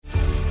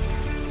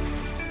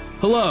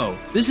Hello,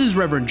 this is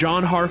Reverend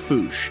John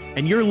Harfouche,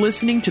 and you're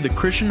listening to the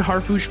Christian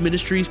Harfouche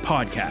Ministries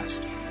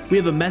podcast. We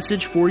have a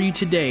message for you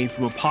today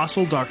from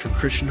Apostle Dr.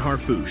 Christian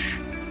Harfouche.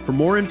 For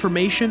more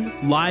information,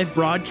 live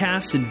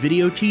broadcasts, and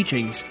video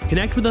teachings,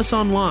 connect with us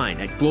online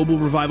at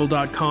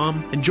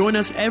globalrevival.com and join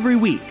us every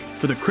week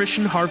for the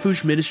Christian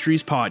Harfouche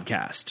Ministries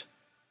podcast.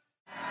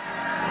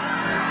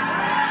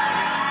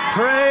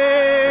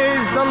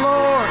 Praise the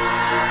Lord.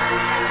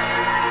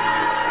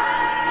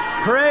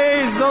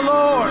 Praise the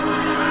Lord.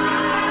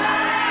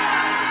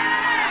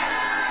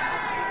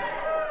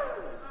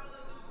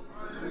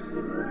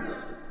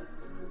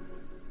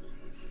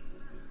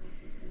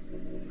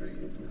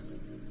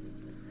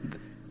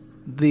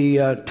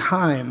 The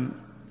time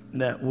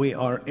that we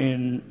are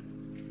in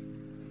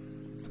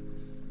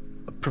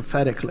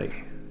prophetically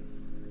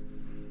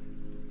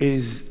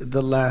is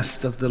the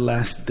last of the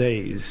last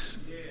days.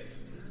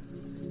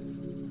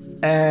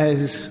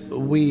 As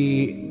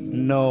we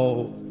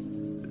know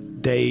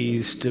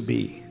days to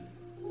be.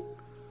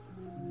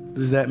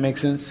 Does that make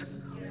sense?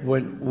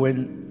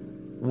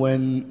 When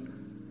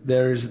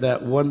there's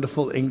that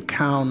wonderful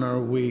encounter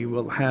we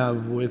will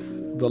have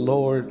with the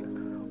Lord,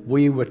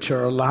 we which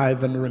are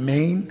alive and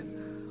remain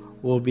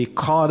will be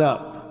caught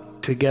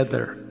up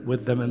together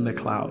with them in the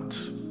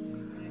clouds.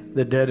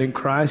 The dead in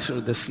Christ, or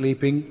the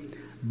sleeping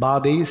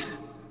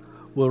bodies,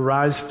 will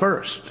rise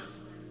first.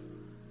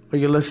 Are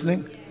you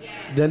listening?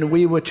 Then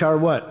we which are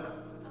what?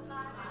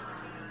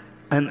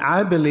 And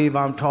I believe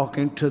I'm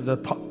talking to the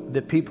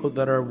people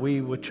that are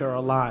we which are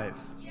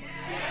alive.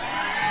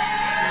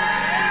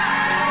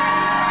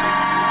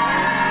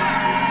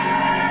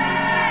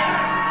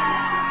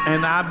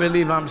 And I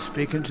believe I'm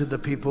speaking to the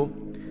people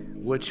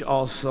which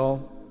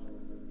also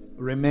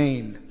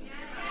remain.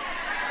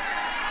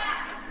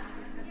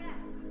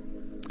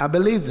 I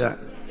believe that.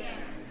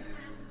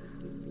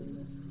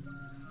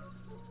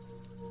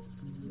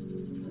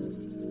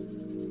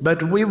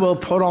 But we will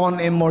put on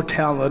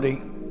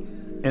immortality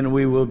and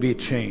we will be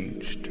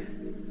changed.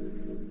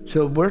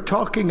 So we're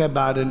talking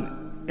about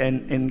an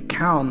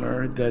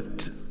encounter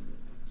that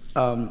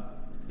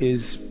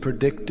is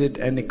predicted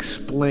and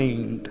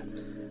explained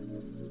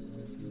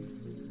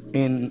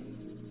in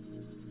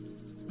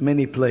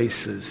many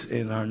places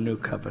in our new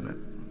covenant.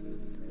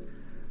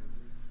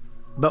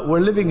 But we're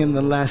living in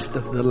the last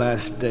of the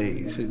last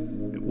days. It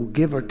will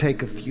give or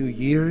take a few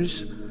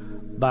years.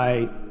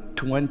 By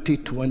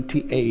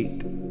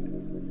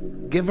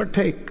 2028, give or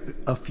take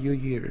a few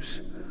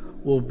years,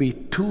 will be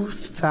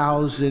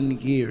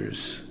 2,000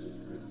 years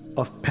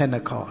of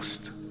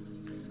Pentecost.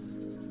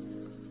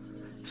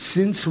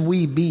 Since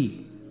we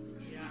be.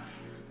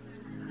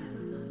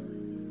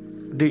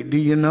 Do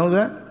you know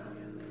that?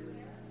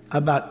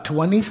 About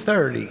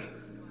 2030,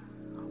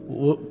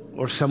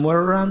 or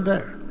somewhere around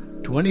there,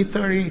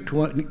 2030,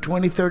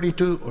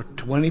 2032, or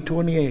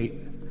 2028,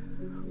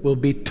 will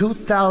be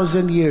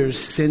 2,000 years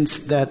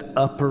since that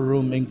upper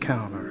room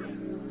encounter.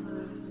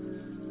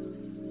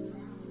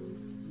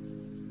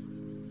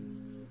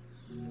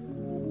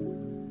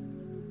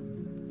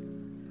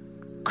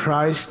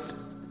 Christ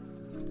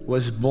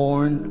was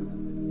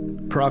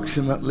born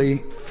approximately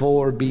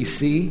 4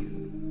 BC,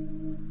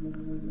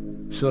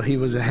 so he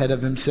was ahead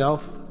of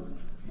himself.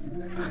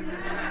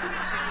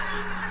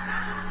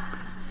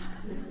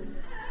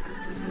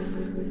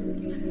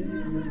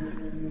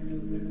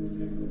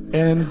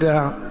 And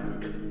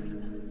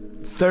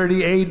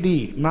 30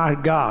 AD, my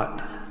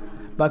God,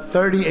 by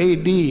 30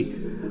 AD,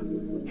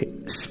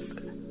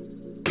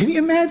 can you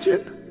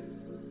imagine?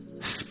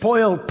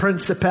 Spoiled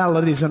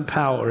principalities and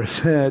powers,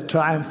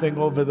 triumphing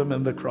over them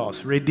in the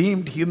cross.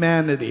 Redeemed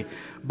humanity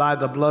by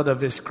the blood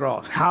of his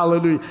cross.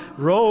 Hallelujah.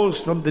 Rose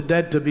from the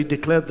dead to be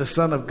declared the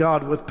Son of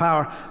God with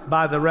power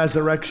by the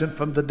resurrection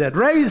from the dead.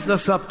 Raised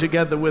us up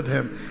together with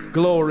him.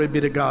 Glory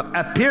be to God.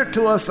 Appeared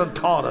to us and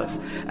taught us.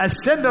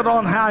 Ascended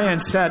on high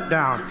and sat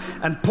down.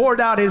 And poured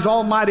out his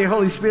almighty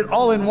Holy Spirit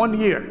all in 1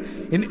 year.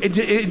 In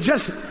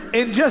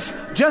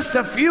just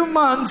a few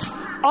months,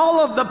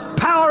 all of the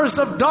powers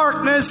of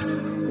darkness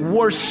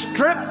were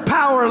stripped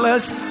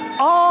powerless.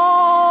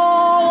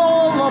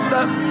 All of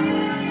the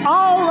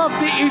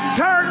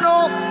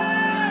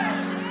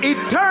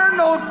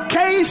eternal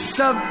case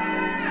of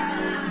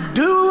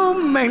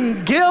doom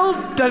and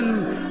guilt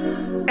and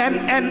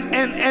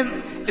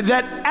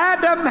that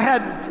Adam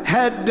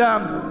had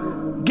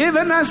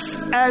given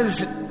us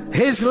as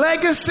his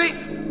legacy.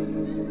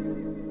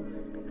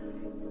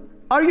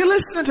 Are you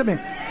listening to me?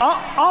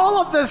 All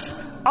of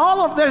this.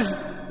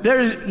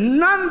 There's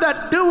none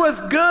that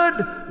doeth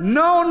good,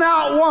 no,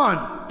 not one.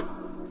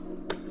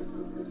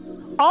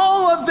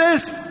 All of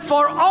this,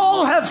 for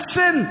all have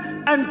sinned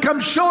and come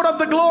short of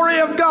the glory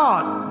of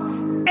God,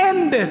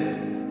 ended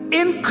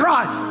in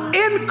Christ.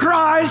 In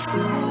Christ,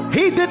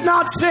 he did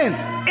not sin.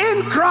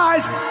 In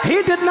Christ,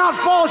 he did not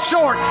fall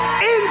short.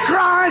 In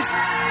Christ,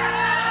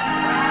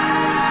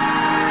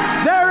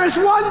 there is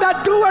one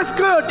that doeth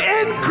good.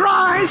 In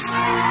Christ,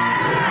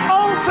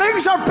 all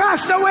things are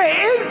passed away.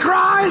 In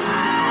Christ,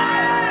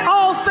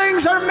 all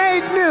things are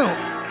made new.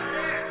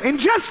 in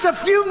just a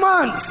few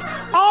months,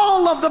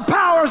 all of the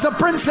powers of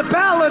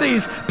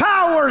principalities,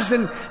 powers,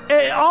 and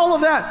all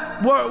of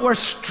that were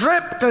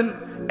stripped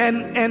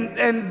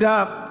and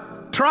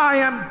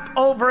triumphed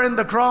over in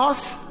the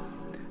cross.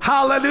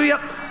 Hallelujah.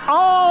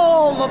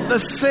 All of the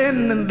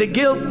sin and the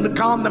guilt and the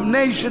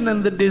condemnation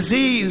and the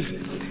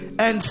disease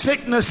and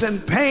sickness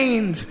and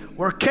pains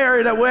were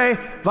carried away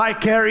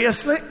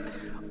vicariously.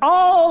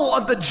 All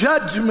of the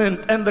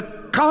judgment and the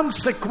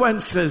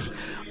consequences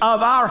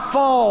of our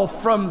fall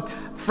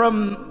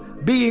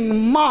from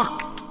being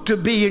mocked to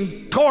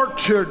being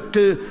tortured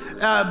to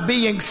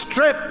being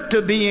stripped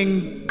to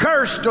being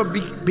cursed or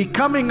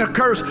becoming a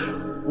curse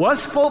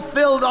was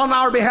fulfilled on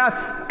our behalf,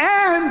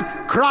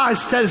 and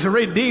Christ has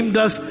redeemed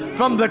us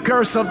from the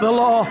curse of the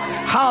law.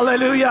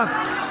 Hallelujah.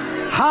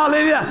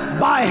 Hallelujah.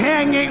 By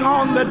hanging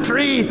on the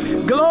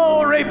tree.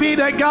 Glory be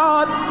to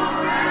God.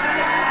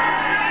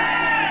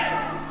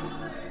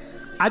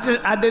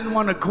 I didn't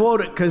want to quote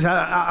it because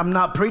I'm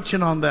not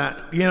preaching on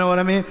that. You know what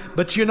I mean?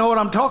 But you know what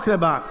I'm talking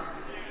about.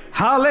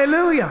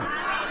 Hallelujah.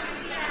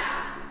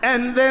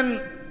 And then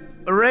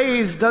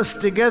raised us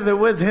together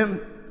with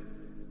him.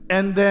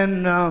 And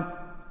then,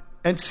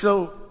 and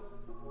so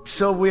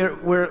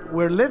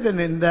we're living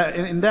in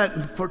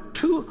that for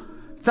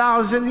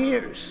 2,000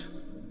 years.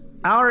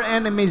 Our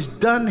enemy's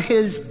done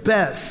his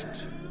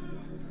best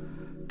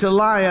to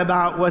lie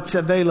about what's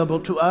available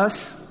to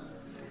us,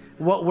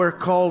 what we're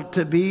called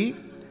to be,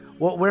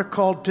 what we're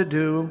called to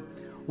do,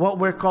 what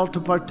we're called to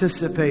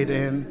participate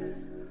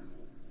in.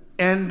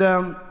 And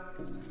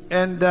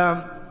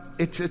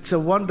it's a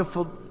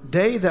wonderful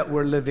day that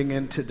we're living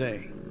in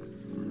today.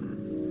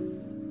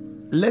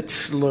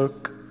 Let's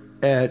look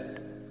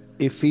at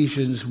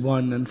Ephesians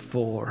 1 and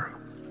 4.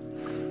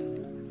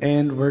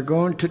 And we're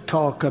going to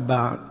talk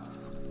about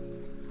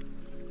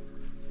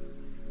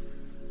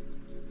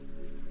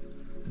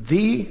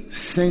the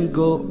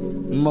single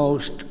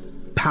most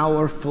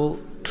powerful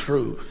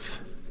truth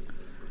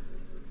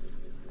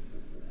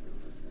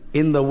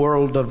in the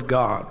world of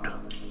God.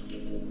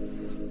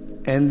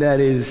 And that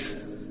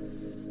is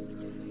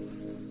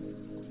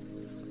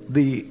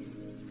the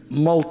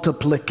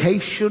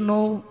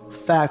multiplicational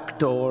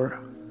factor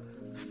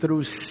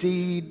through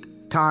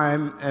seed,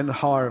 time, and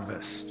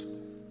harvest.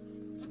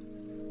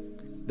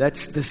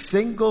 That's the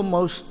single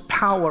most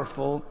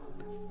powerful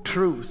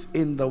truth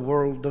in the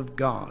world of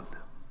God.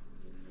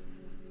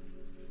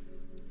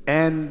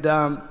 And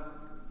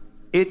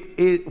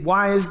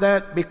why is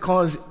that?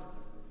 Because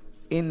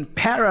in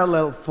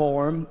parallel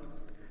form,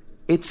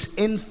 it's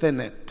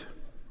infinite.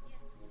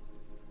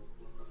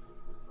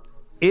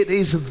 It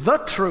is the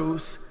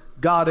truth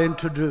God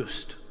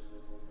introduced,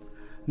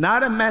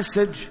 not a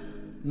message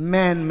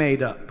man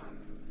made up.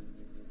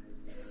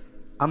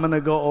 I'm going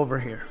to go over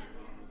here.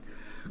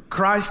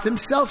 Christ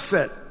himself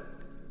said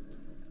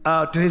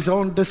to his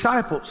own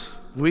disciples,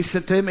 we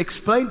said to him,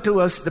 explain to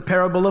us the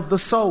parable of the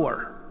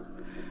sower.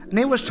 And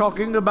he was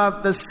talking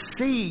about the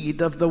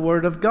seed of the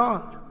Word of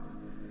God.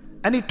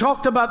 And he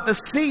talked about the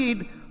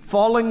seed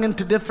falling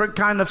into different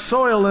kind of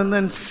soil, and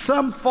then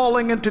some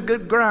falling into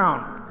good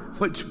ground,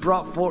 which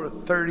brought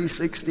forth 30,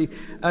 60,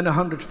 and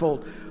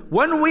 100-fold.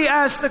 When we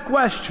asked the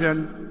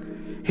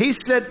question, he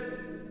said,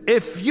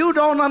 if you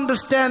don't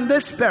understand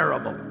this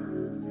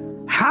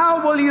parable,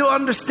 how will you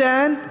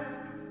understand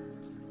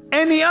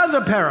any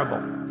other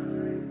parable?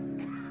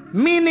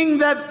 Meaning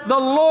that the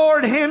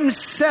Lord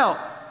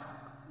himself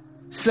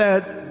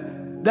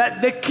said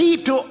that the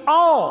key to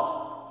all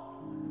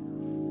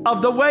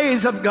of the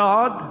ways of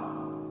God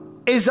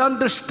is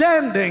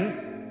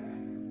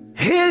understanding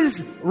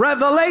his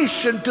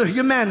revelation to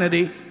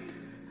humanity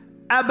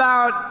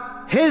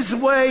about his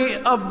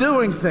way of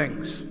doing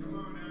things.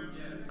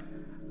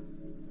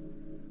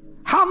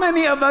 How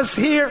many of us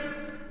here,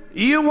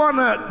 you want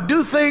to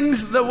do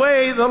things the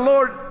way the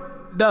Lord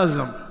does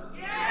them?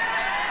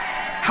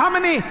 How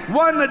many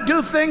want to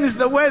do things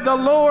the way the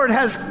Lord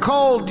has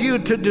called you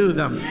to do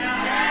them?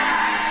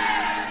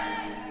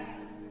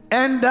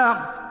 And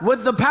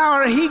with the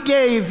power he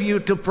gave you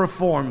to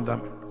perform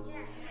them.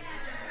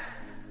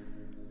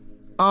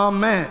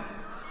 Amen.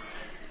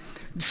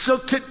 So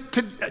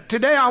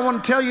today I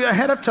want to tell you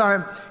ahead of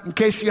time, in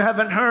case you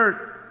haven't heard,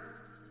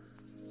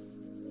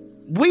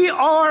 we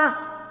are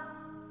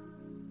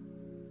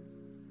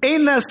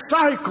in a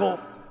cycle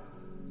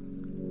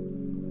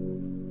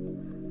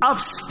of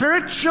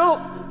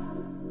spiritual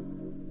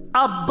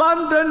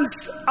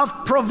abundance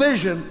of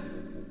provision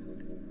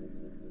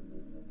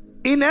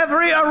in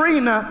every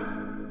arena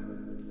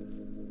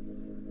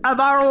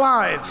of our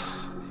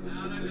lives.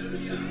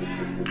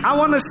 I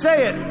want to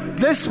say it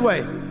this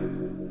way.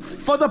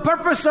 For the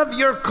purpose of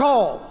your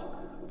call,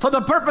 for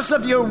the purpose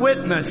of your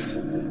witness,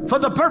 for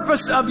the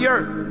purpose of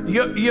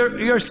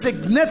your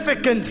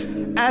significance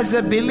as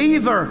a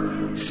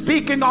believer,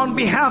 speaking on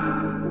behalf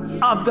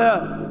of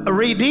the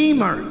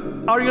Redeemer.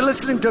 Are you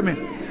listening to me?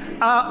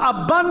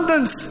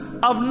 Abundance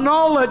of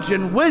knowledge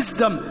and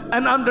wisdom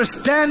and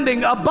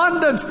understanding,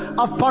 abundance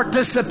of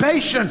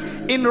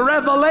participation in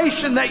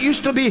revelation that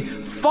used to be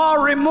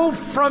far removed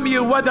from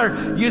you,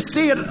 whether you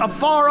see it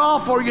afar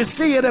off or you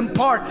see it in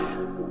part.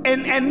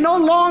 And no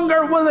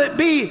longer will it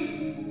be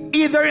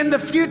either in the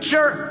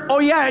future, oh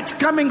yeah, it's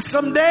coming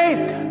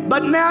someday,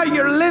 but now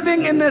you're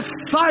living in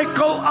this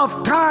cycle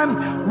of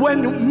time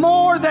when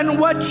more than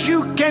what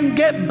you can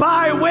get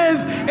by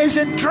with is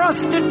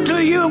entrusted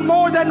to you,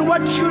 more than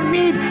what you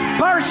need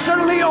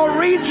personally or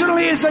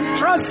regionally is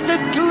entrusted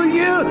to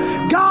you.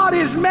 God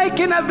is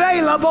making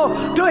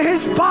available to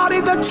His body,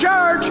 the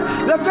church,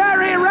 the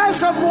very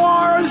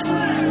reservoirs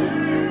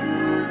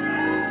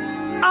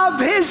of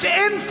His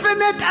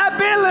infinite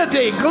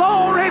ability.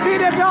 Glory be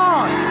to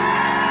God.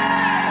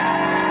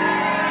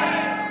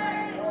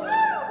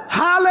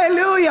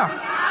 Hallelujah.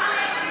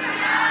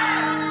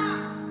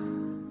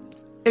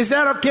 Is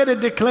that okay to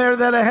declare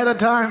that ahead of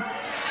time?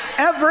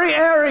 Every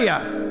area.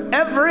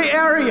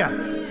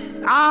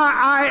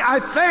 I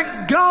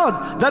thank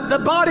God that the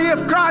body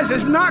of Christ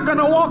is not going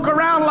to walk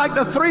around like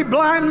the 3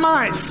 blind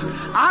mice.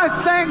 I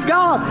thank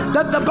God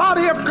that the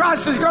body of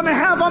Christ is going to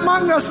have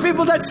among us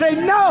people that say,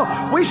 no,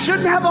 we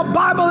shouldn't have a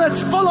Bible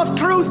that's full of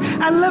truth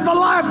and live a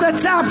life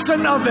that's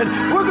absent of it.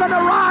 We're going to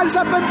rise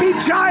up and be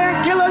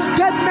giant killers,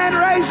 dead men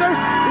raisers,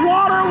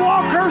 water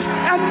walkers,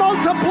 and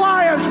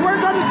multipliers. We're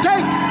going to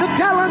take the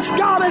talents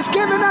God has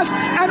given us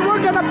and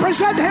we're going to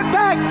present Him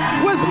back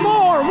with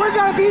more. We're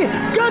going to be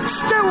good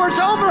stewards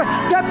over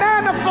the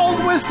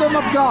manifold wisdom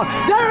of God.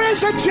 There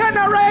is a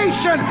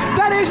generation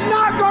that is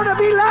not going to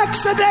be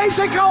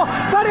lackadaisical,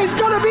 but is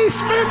going to be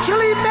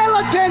spiritually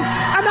militant.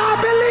 And I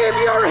believe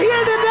you're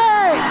here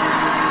today.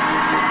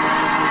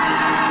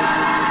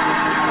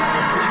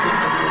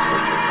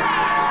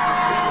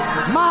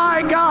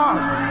 My God.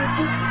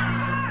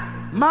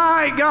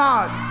 My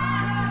God.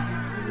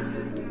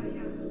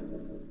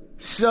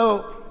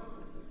 So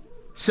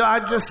I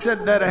just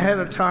said that ahead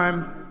of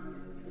time.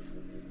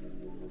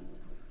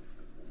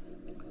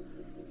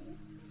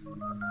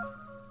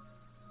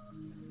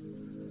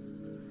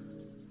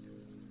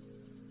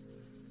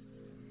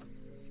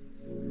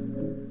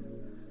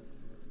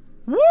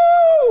 Woo!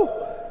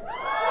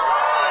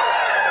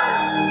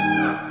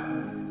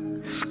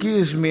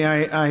 Excuse me,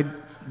 I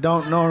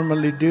don't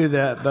normally do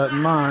that, but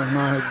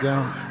my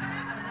God.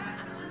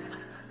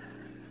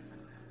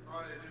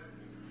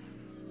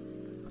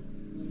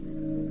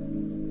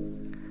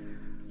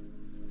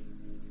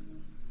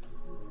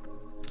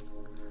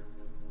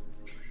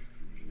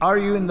 Are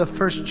you in the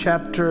first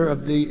chapter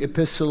of the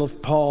epistle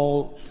of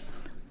Paul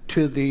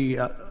to the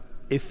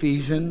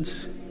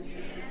Ephesians?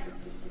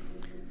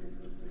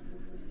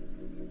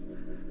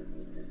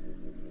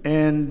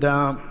 And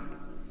I'm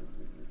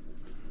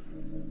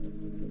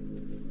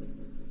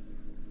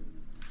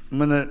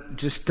going to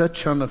just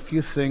touch on a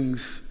few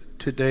things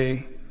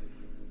today.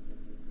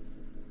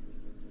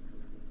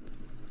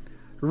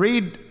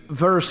 Read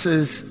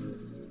verses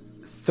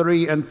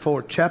 3 and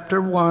 4. Chapter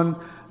 1,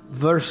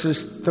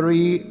 verses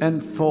 3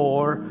 and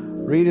 4.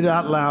 Read it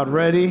out loud.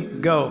 Ready?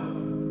 Go.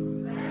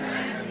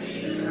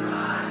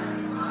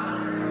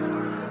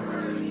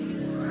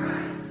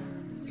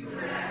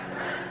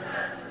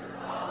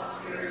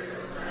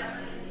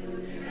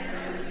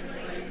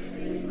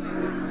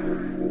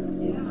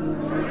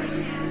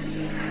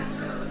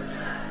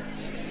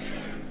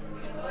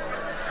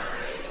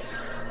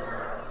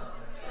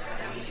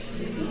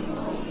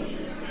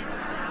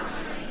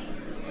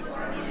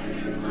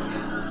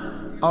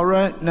 All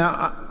right,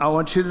 now I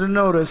want you to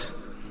notice,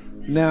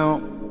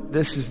 now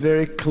this is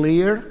very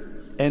clear,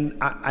 and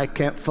I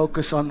can't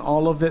focus on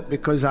all of it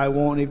because I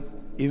won't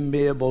even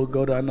be able to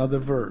go to another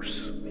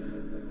verse.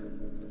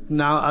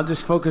 Now I'll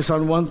just focus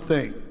on one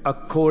thing.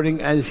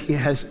 According as He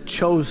has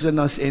chosen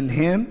us in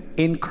Him,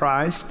 in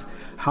Christ.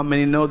 How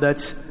many know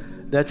that's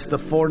the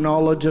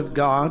foreknowledge of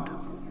God?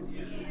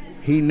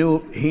 He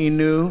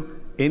knew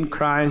in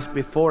Christ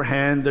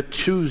beforehand the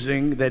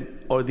choosing that,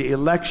 or the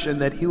election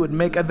that He would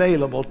make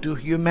available to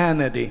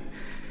humanity.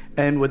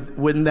 And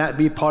wouldn't that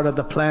be part of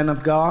the plan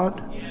of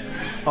God?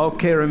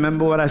 Okay,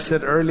 remember what I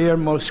said earlier?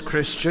 Most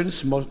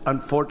Christians,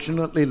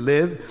 unfortunately,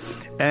 live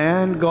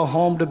and go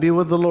home to be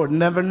with the Lord,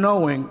 never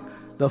knowing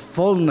the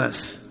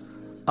fullness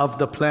of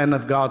the plan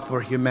of God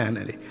for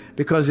humanity.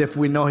 Because if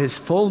we know His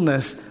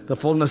fullness, the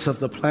fullness of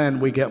the plan,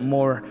 we get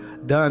more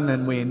done,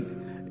 and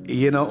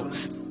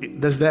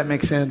does that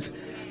make sense?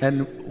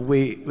 And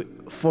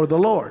for the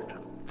Lord.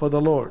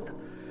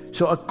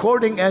 So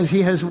according as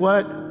He has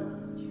what?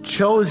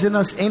 Chosen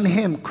us in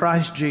Him,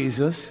 Christ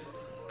Jesus,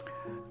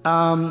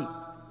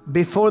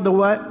 before the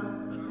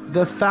what?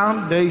 The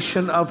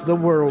foundation of the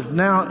world.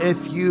 Now,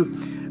 if you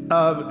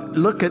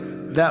look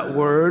at that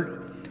word,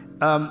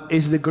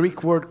 is the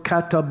Greek word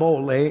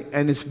katabole,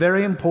 and it's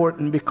very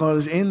important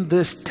because in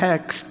this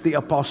text, the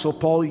Apostle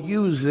Paul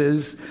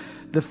uses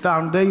the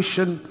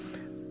foundation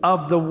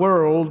of the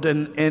world,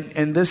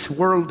 and this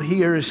world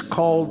here is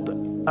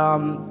called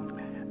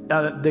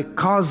the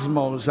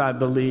cosmos, I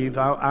believe.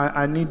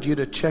 I need you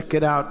to check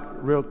it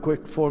out real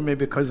quick for me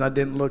because I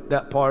didn't look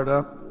that part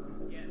up.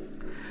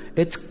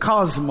 It's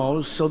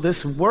cosmos. So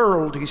this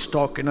world he's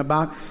talking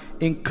about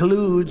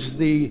includes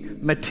the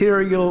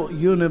material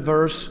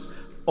universe,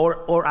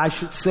 or I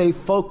should say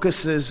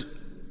focuses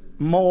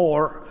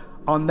more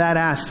on that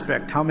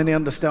aspect. How many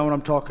understand what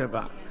I'm talking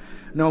about?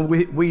 No,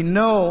 we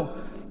know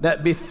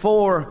that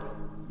before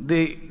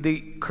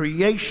the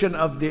creation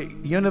of the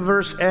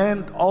universe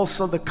and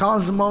also the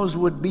cosmos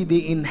would be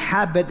the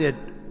inhabited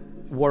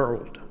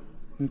world.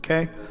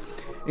 Okay?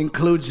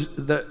 Includes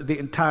the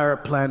entire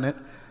planet.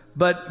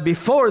 But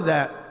before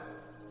that,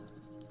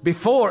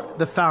 before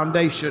the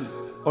foundation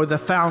or the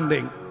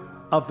founding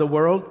of the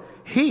world,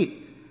 he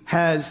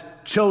has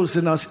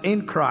chosen us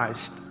in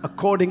Christ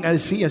according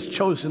as he has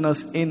chosen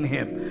us in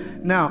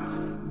him. Now,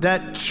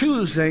 that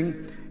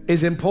choosing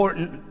is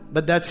important,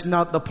 but that's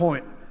not the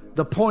point.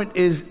 The point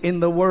is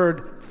in the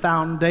word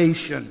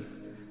foundation.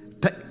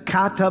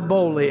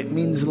 Katabole, it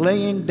means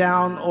laying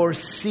down or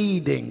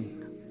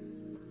seeding.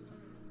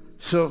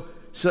 So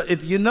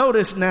if you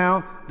notice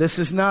now, this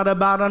is not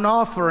about an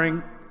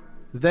offering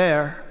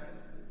there.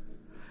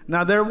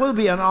 Now there will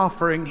be an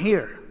offering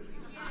here.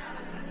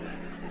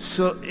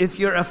 So if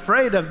you're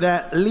afraid of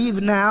that,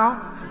 leave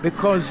now,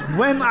 because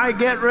when I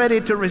get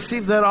ready to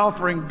receive that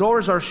offering,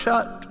 doors are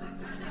shut.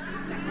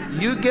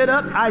 You get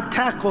up, I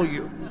tackle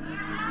you.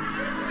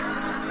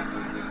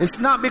 It's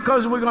not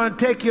because we're going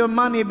to take your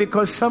money,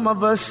 because some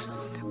of us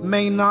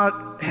may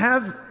not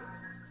have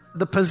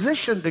the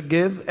position to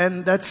give,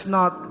 and that's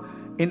not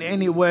in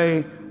any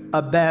way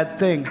a bad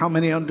thing. How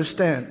many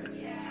understand?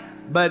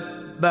 But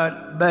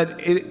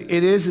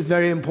it is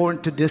very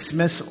important to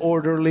dismiss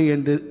orderly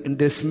and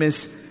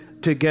dismiss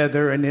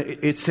together, and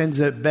it sends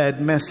a bad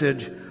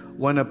message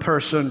when a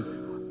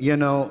person,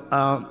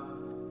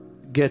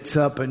 gets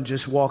up and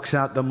just walks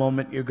out the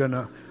moment you're going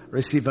to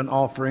receive an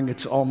offering.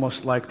 It's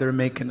almost like they're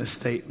making a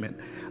statement.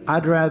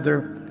 I'd rather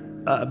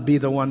be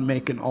the one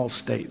making all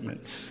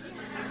statements.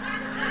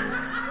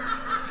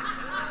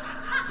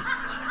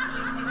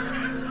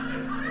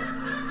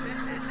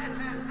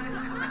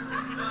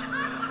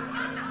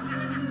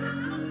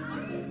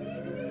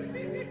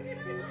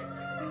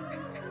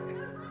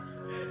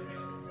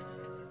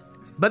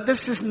 But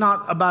this is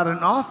not about an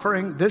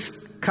offering.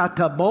 This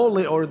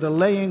katabole, or the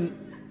laying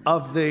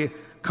of the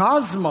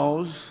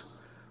cosmos,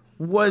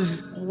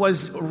 was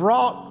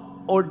wrought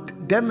or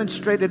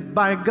demonstrated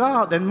by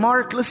God. And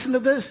Mark, listen to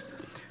this.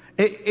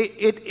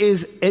 It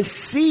is a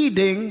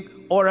seeding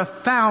or a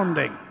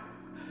founding.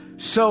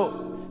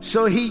 So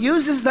he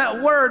uses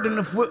that word, and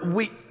if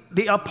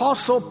the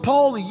Apostle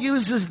Paul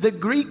uses the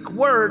Greek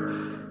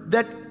word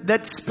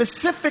that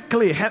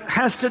specifically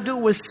has to do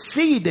with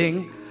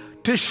seeding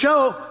to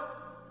show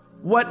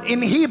what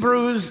in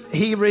Hebrews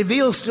he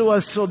reveals to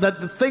us, so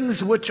that the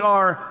things which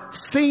are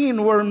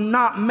seen were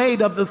not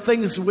made of the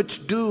things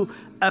which do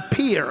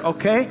appear.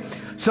 Okay?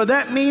 So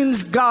that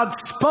means God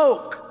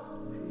spoke,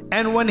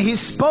 and when he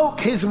spoke,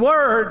 his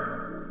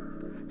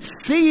word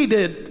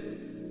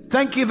seeded,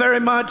 thank you very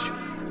much,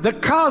 the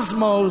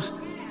cosmos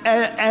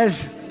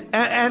as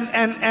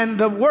and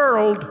the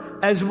world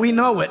as we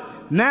know it.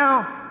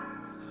 Now,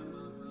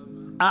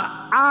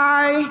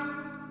 I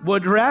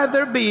would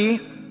rather be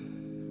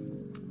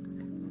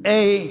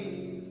a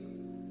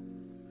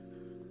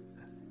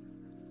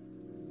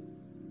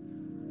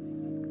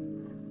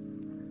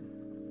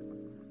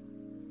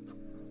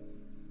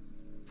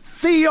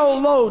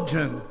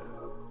theologian.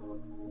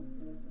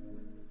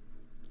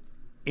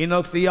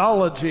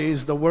 Theology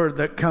is the word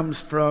that comes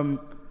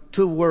from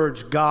two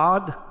words,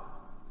 God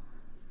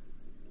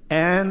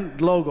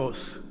and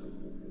logos,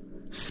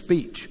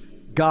 speech,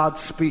 God's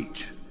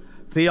speech.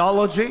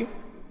 Theology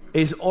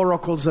is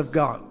oracles of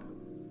God.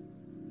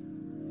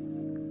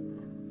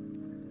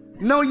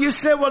 No, you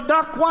say, well,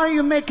 Doc, why are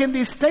you making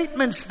these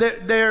statements?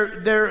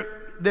 They're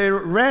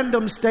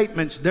random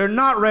statements. They're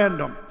not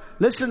random.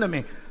 Listen to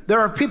me. There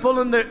are people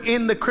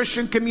in the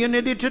Christian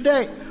community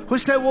today who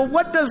say, well,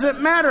 what does it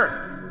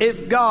matter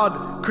if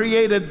God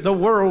created the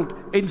world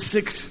in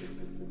 6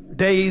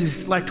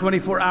 days, like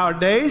 24-hour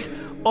days,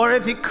 or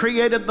if he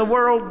created the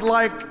world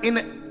like in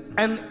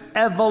an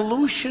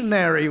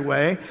evolutionary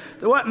way?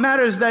 What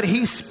matters is that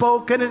he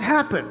spoke and it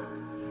happened.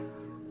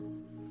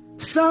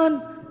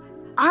 Son,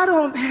 I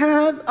don't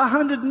have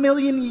 100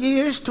 million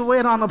years to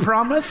wait on a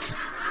promise.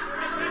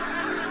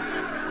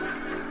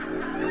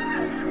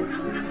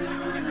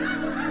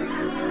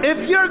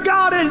 If your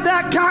God is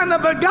that kind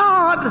of a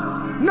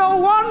God, no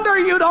wonder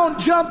you don't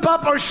jump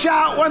up or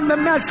shout when the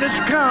message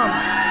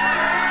comes.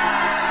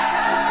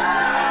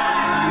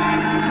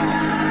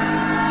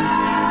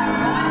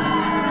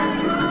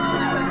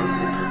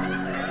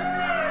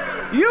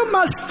 You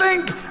must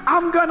think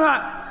I'm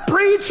gonna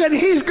preach and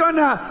he's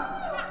gonna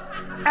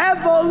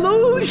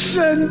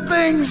evolution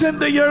things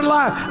into your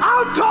life.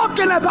 I'm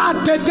talking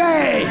about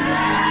today.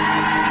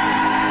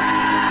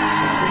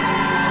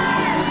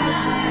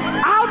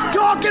 I'm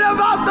talking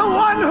about the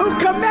one who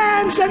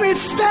commands and it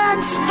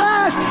stands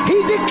fast. He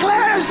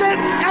declares it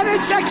and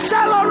it's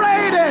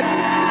accelerated.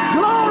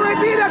 Glory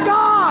be to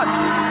God.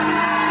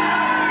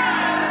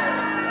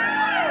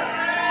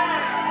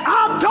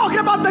 I'm talking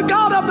about the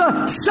God of the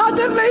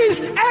suddenlies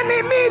and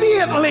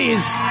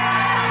immediatelys.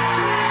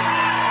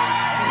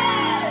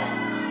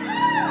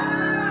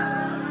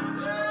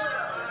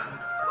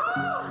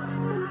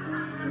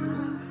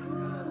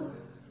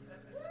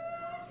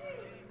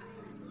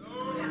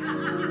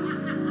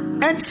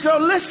 And so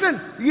listen,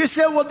 you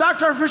say, well,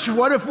 Dr. Harfouche,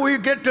 what if we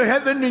get to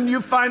heaven and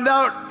you find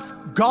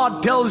out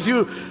God tells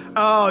you,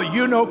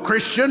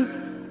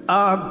 Christian,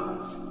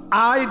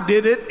 I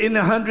did it in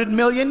 100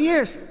 million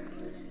years.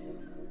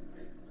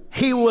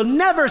 He will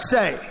never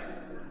say,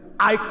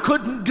 I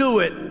couldn't do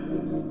it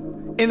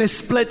in a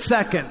split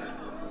second.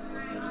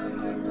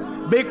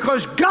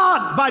 Because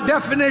God, by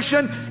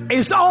definition,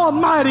 is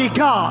Almighty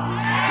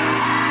God.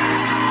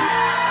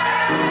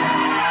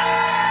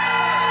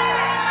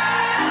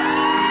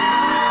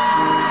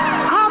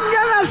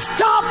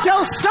 Stop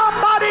till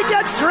somebody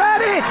gets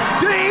ready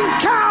to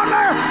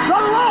encounter the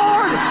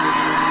Lord.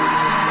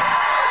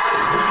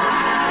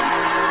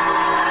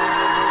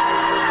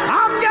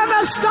 I'm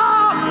gonna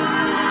stop.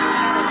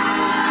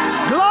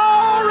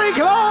 Glory,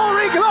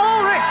 glory,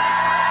 glory.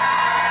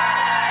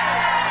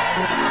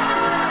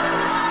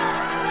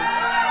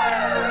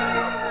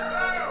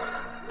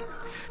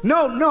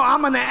 No,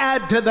 I'm gonna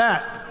add to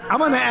that.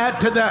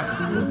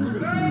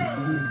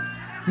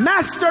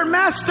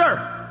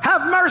 Master,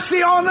 have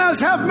mercy on us,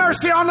 have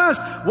mercy on us.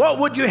 What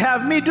would you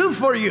have me do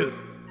for you?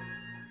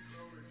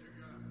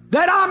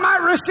 That I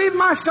might receive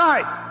my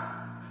sight.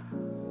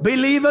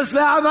 Believest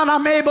thou that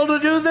I'm able to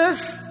do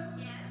this?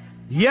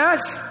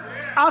 Yes.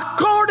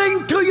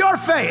 According to your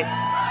faith.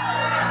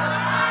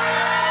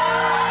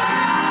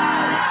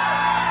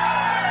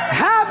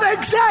 Have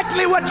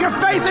exactly what your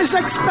faith is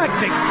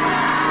expecting.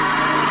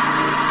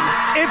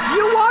 If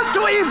you want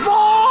to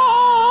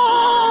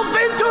evolve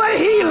into a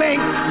healing,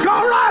 go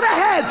right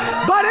ahead.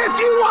 But if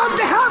you want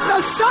to have the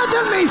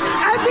suddenlies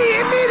and the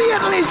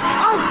immediatelys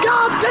of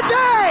God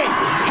today,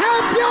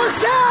 help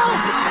yourself.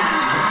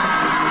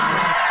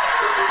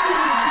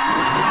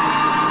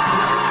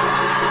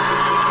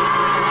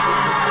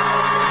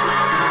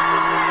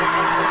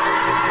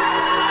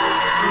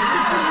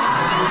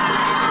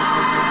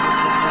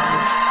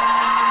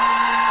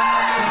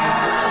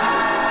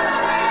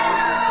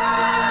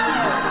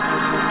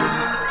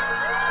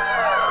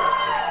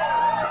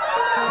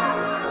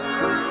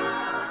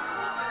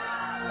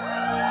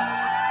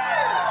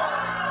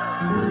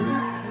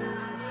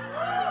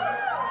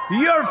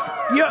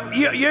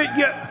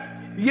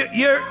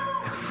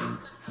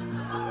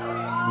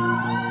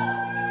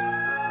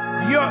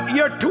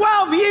 Your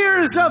 12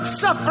 years of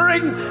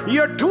suffering,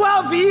 your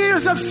 12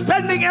 years of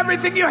spending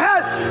everything you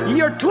had,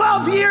 your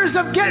 12 years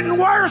of getting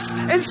worse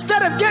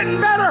instead of getting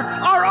better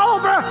are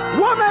over.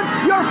 Woman,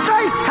 your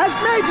faith has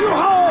made you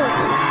whole.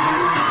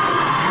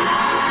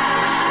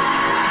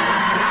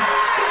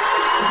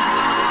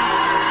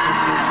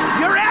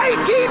 Your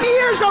 18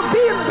 years of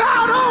being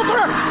bowed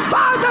over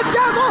by the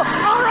devil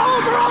are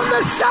over on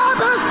the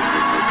Sabbath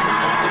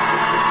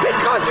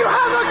because you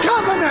have a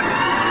covenant.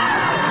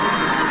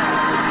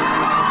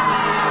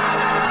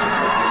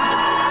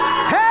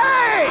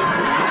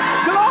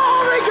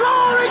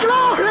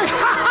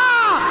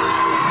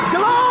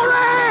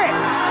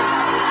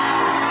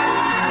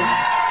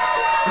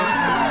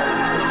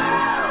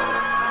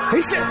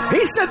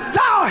 He said,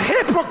 thou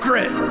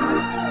hypocrite.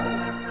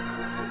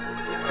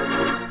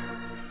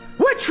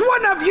 Which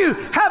one of you,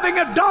 having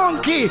a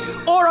donkey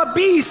or a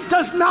beast,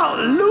 does not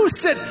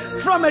loose it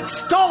from its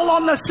stall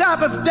on the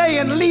Sabbath day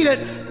and lead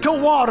it to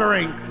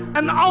watering?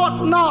 And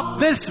ought not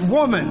this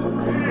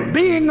woman,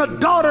 being a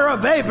daughter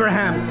of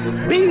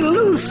Abraham, be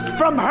loosed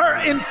from her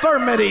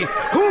infirmity,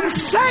 whom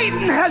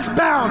Satan has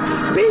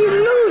bound, be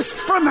loosed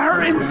from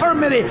her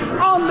infirmity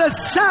on the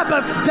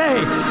Sabbath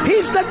day?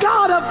 He's the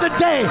God of the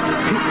day.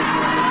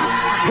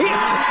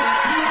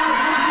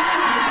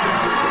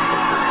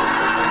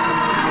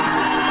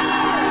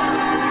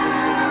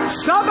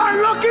 Some are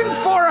looking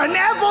for an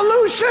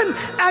evolution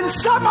and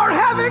some are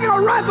having a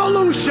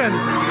revolution.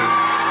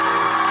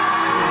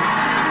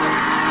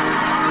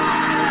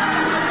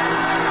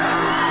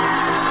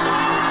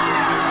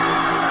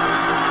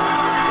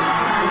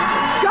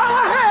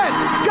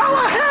 Go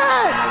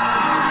ahead.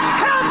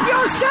 Help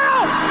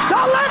yourself.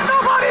 Don't let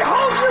nobody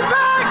hold you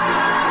back.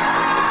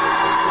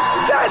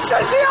 This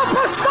is the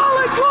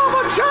Apostolic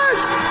Global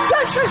Church.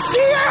 This is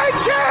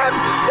CHM.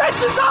 This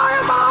is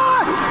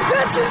IMI.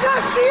 This is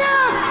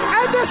FCM.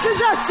 And this is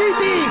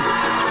FCD.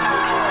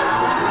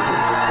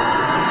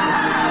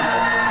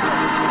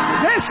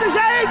 This is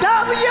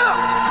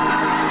AW.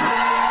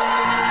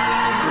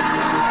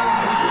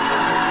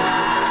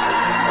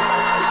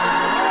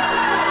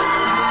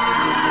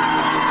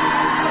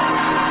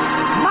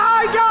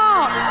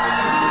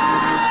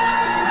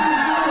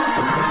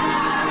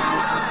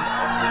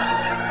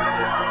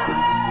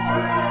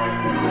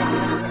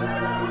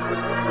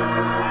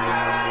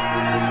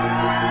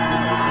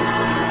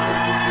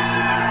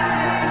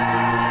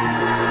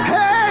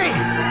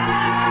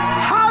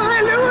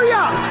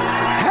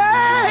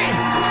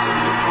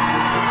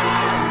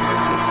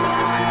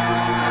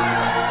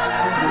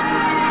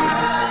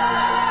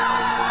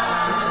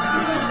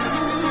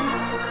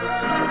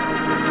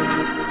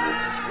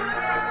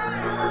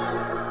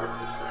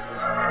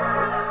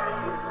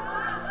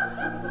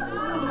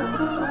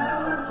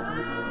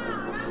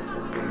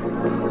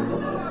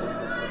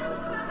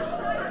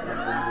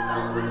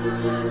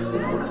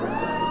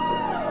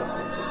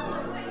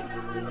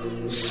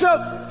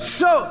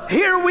 So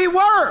here we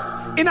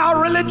were in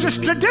our religious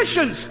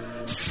traditions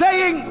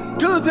saying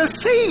to the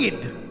seed,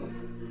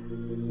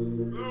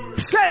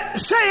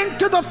 saying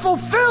to the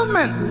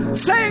fulfillment,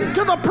 saying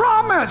to the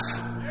promise,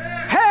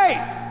 hey,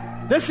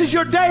 this is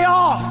your day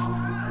off.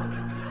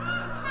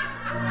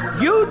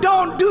 You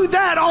don't do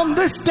that on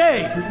this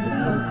day.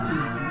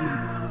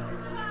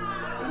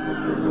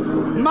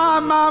 Ma.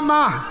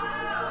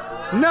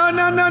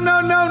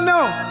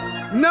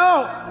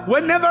 No.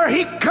 Whenever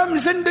he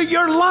comes into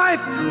your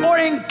life or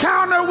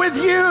encounter with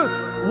you,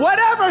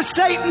 whatever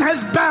Satan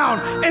has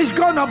bound is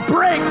going to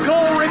break.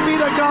 Glory be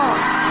to God.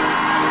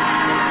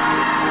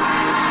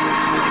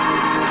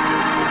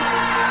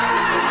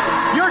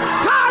 Your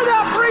tied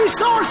up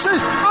resources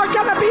are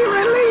going to be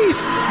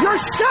released. Your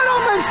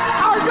settlements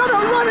are going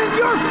to run in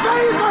your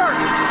favor.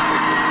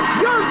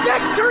 Your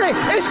victory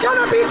is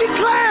going to be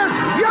declared.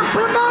 Your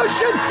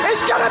promotion is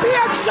going to be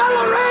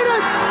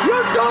accelerated. Your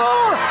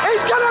door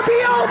is going to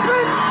be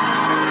open.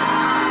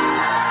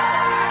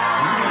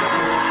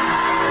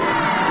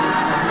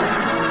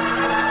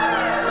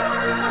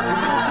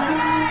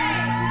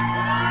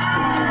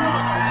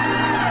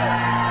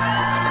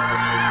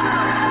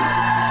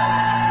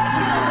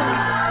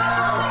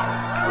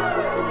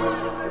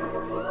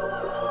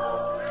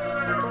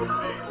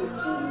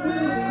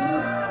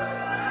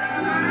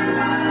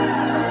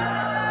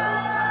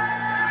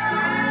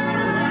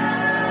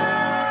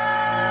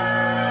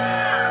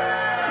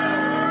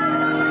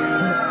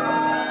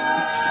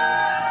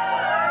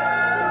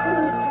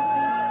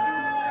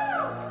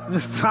 The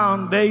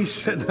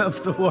foundation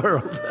of the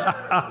world.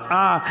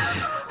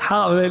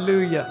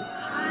 Hallelujah.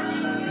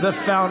 The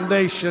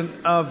foundation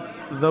of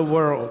the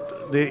world.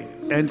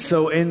 And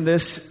so in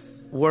this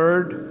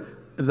word,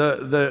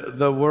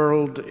 the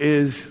world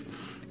is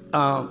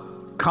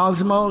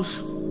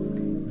cosmos,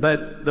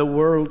 but the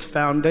world's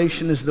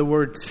foundation is the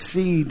word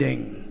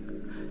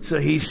seeding.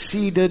 So he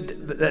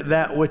seeded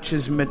that which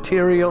is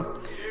material.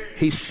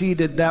 He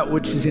seeded that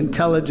which is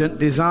intelligent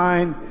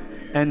design,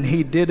 and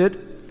he did it,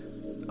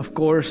 of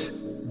course,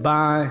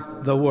 by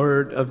the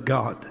word of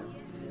God.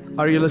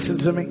 Are you listening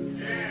to me?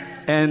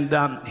 And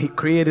he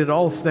created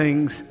all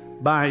things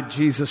by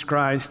Jesus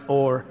Christ,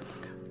 or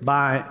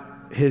by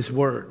his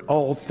word.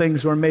 All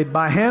things were made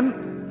by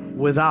him.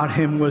 Without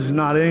him was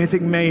not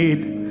anything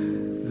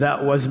made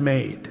that was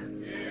made.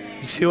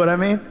 You see what I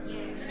mean?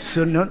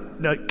 So no,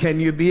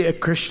 can you be a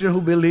Christian who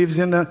believes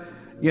in a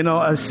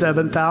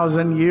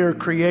 7,000 year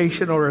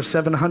creation or a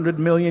 700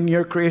 million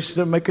year creation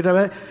to make it to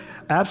heaven?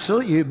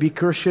 Absolutely. You be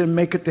Christian and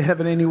make it to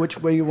heaven any which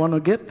way you want to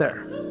get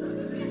there.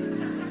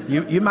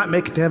 You might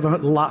make it to heaven a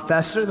lot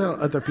faster than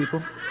other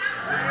people.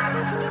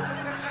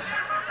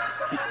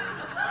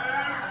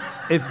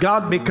 If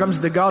God becomes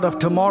the God of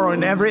tomorrow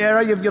in every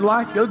area of your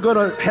life, you'll go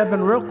to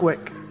heaven real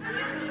quick.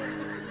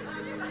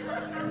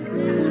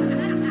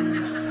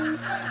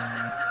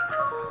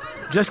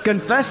 Just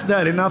confess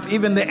that enough.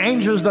 Even the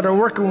angels that are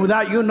working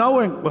without you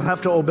knowing will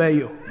have to obey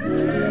you.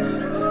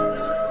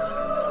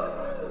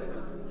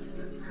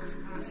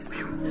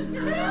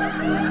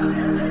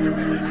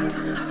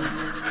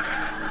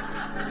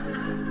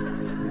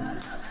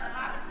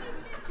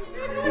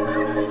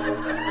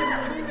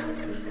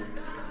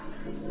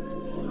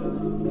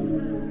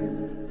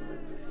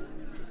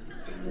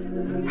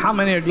 How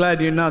many are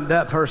glad you're not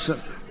that person?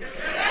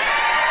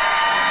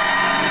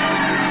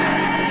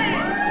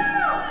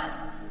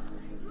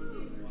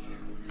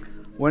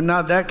 We're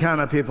not that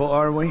kind of people,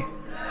 are we?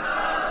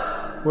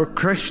 We're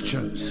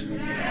Christians.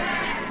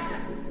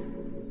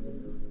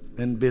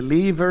 And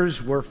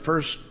believers were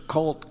first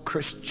called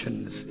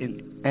Christians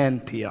in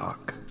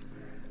Antioch.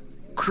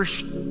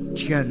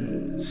 Christians.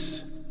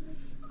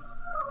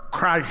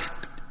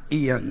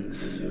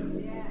 Christians.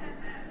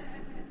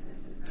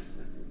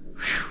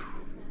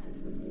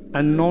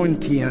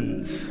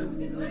 Anointians.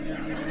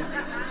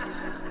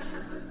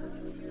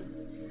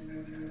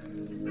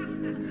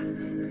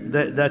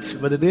 That's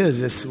what it is.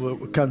 This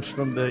comes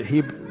from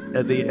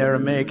the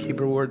Aramaic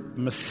Hebrew word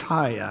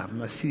Messiah,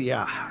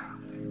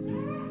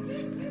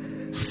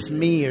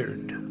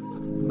 smeared,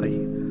 like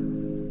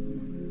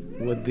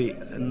with the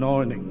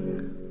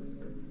anointing,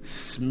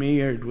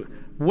 smeared,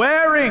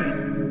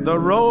 wearing the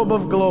robe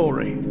of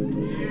glory.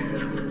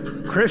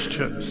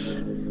 Christians.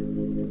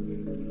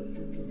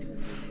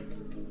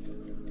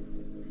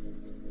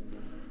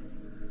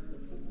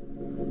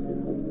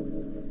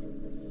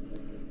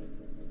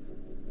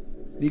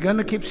 You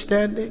gonna keep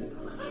standing?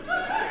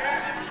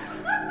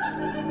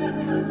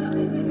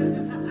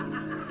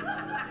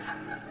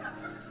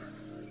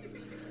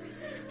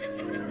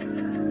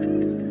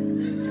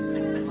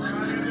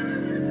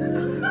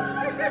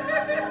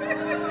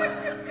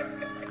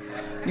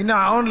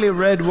 I only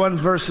read one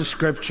verse of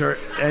scripture,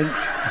 and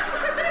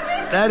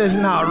that is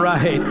not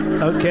right,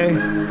 okay?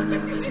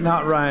 It's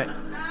not right.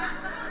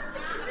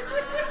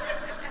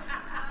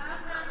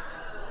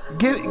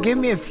 Give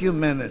me a few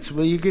minutes.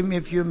 Will you give me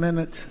a few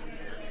minutes?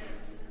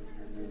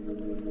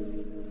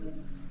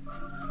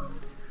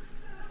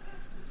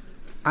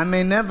 I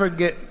may never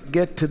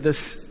get to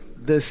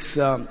this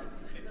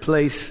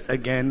place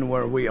again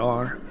where we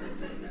are.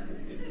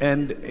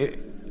 And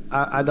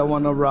I don't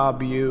want to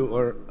rob you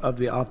or of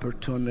the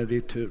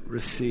opportunity to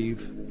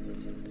receive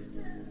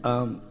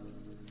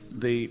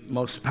the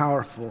most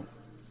powerful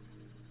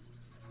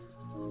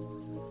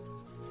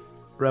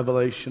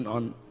revelation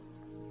on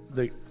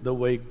the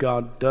way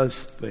God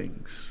does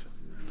things.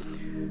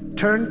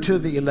 Turn to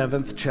the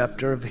 11th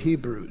chapter of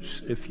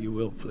Hebrews, if you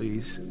will,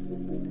 please.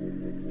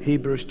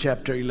 Hebrews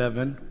chapter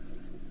 11.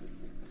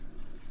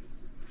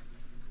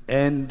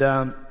 And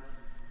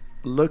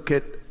look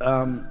at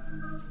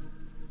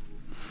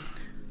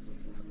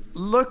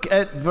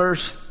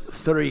verse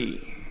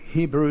 3.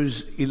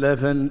 Hebrews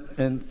 11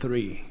 and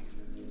 3.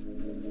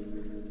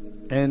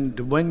 And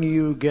when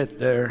you get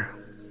there,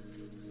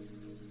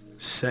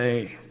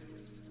 say,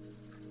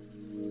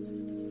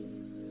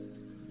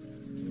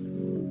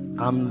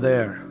 I'm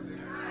there.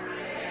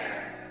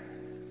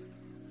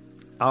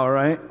 All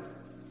right.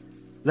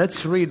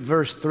 Let's read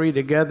verse 3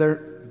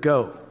 together.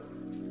 Go.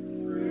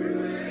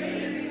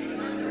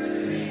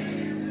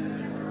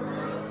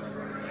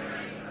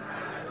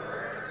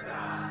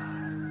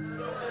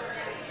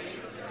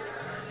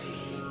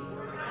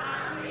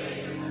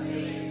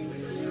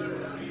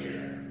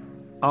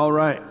 All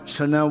right.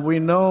 So now we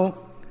know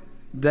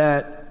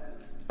that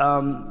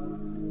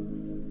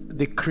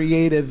the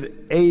creative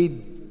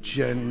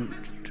agent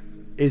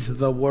is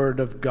the Word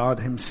of God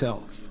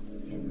Himself.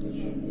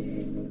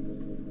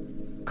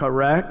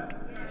 Correct?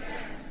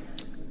 Yes.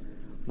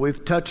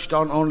 We've touched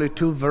on only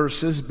 2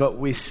 verses, but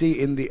we see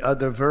in the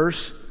other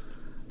verse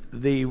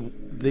the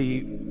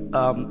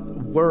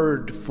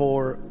word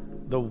for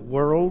the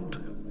world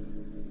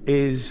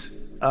is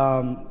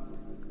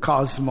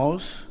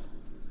cosmos,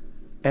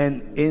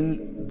 and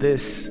in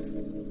this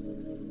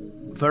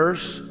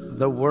verse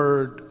the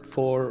word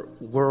for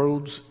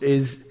worlds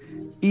is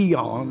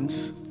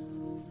eons,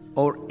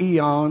 or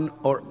eon,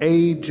 or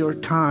age, or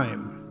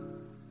time.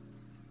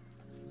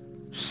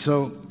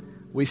 So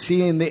we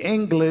see in the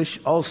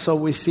English, also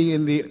we see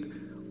in the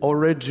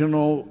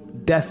original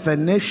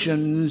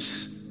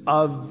definitions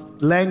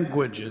of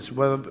languages,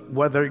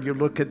 whether you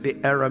look at the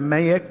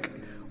Aramaic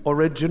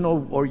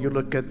original or you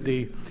look at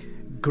the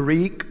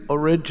Greek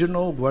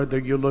original, whether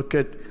you look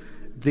at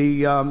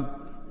the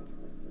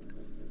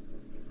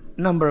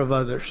number of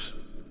others.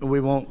 We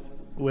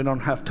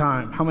don't have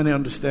time. How many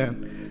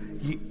understand?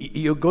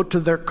 You go to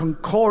their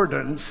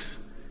concordance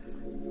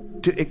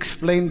to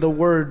explain the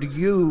word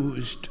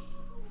used,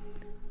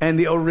 and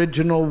the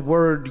original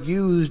word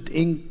used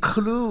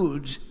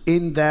includes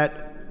in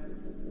that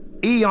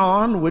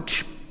eon,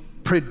 which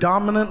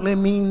predominantly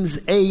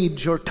means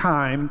age or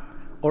time,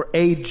 or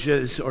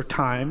ages or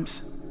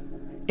times,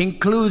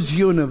 includes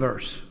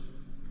universe.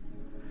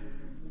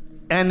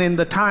 And in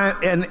the time,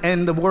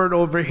 and the word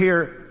over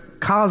here,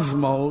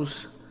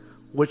 cosmos,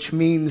 which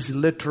means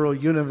literal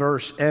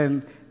universe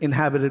and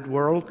inhabited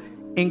world,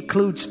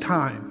 includes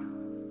time.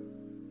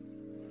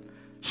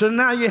 So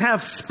now you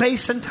have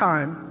space and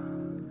time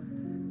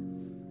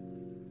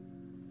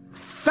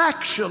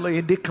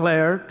factually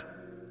declared,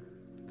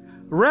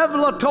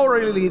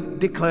 revelatorily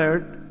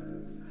declared,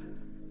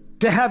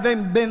 to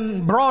having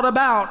been brought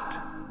about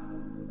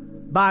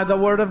by the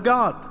Word of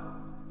God.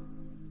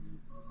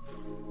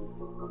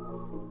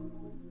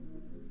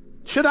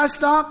 Should I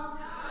stop?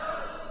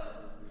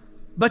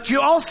 But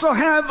you also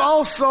have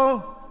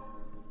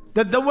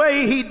that the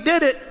way He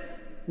did it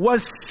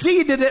was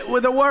seeded it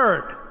with a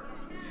word.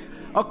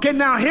 Okay,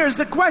 now here's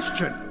the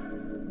question.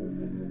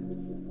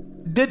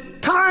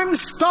 Did time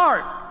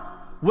start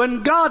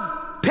when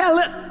God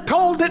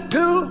told it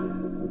to?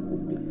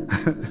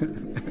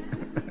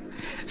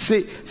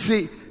 See,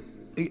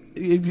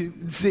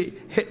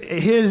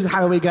 here's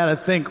how we got to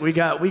think. We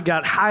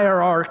got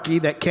hierarchy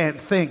that can't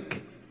think.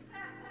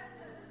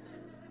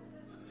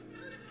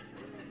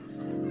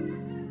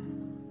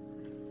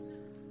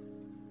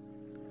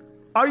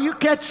 Are you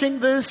catching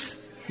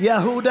this,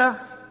 Yehuda?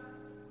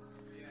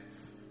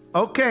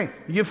 Okay,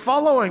 you're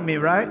following me,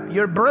 right?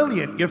 You're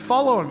brilliant. You're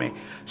following me.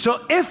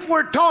 So if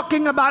we're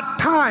talking about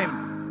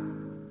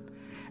time,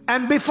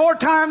 and before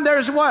time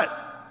there's what?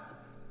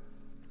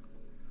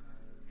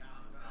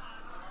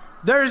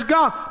 There's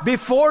God.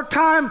 Before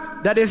time,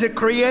 that is a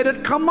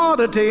created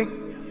commodity.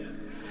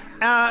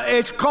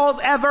 It's called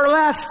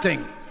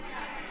everlasting,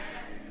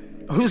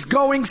 whose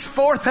goings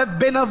forth have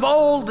been of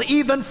old,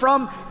 even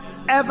from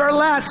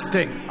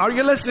everlasting. Are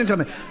you listening to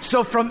me?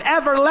 So from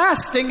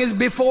everlasting is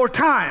before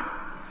time.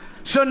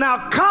 So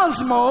now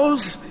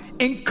cosmos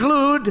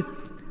include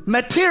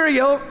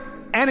material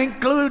and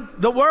include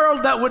the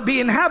world that would be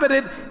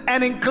inhabited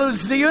and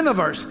includes the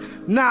universe.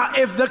 Now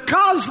if the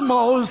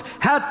cosmos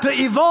had to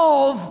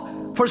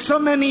evolve for so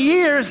many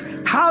years,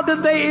 how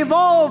did they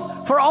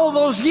evolve for all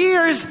those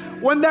years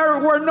when there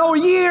were no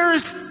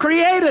years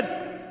created?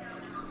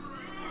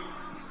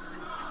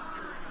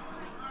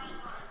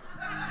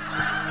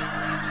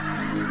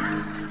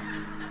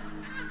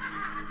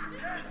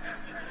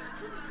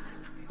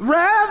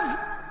 Rev?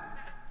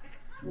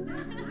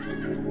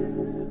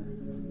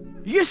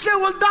 You say,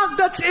 well, Doc,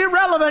 that's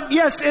irrelevant.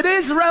 Yes, it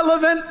is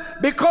relevant,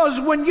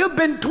 because when you've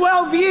been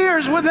 12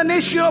 years with an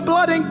issue of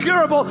blood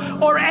incurable,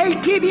 or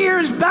 18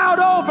 years bowed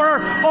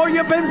over, or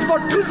you've been for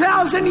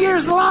 2,000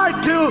 years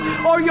lied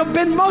to, or you've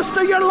been most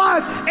of your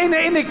life in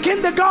a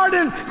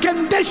kindergarten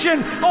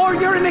condition, or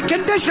you're in a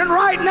condition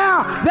right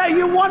now that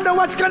you wonder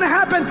what's going to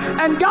happen,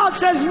 and God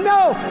says,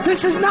 no,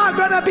 this is not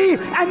going to be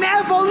an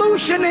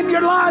evolution in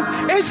your life.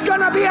 It's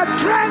going to be a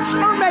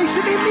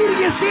transformation,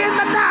 immediacy in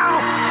the now.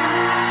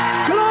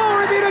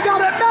 Glory be to God.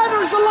 It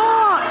matters a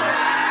lot.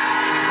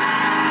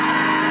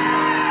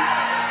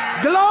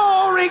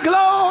 Glory,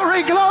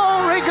 glory,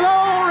 glory,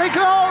 glory,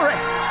 glory.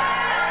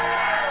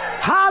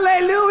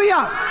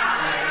 Hallelujah.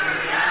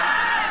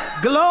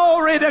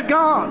 Glory to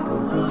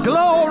God.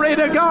 Glory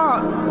to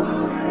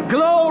God.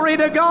 Glory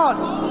to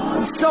God.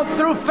 And so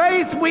through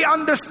faith we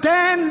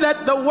understand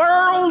that the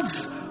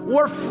worlds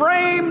were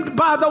framed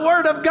by the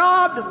Word of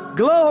God.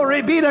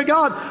 Glory be to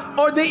God.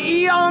 Or the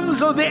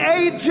eons or the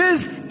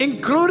ages,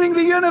 including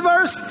the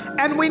universe.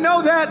 And we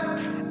know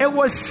that it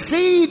was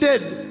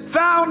seeded,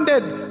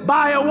 founded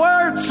by a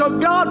word. So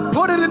God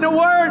put it in a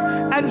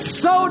word and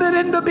sowed it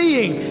into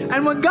being.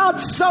 And when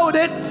God sowed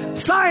it,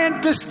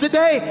 scientists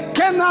today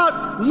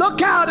cannot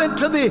look out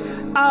into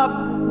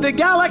the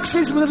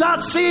galaxies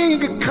without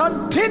seeing a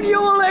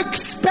continual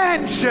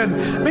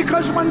expansion.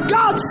 Because when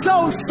God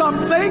sows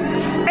something,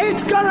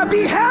 it's gonna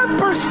be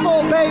hampers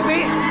full,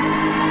 baby.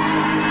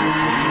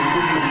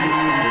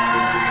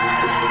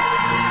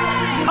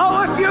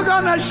 Oh, if you're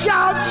gonna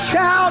shout,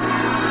 shout.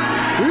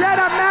 Let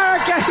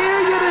America hear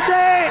you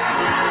today.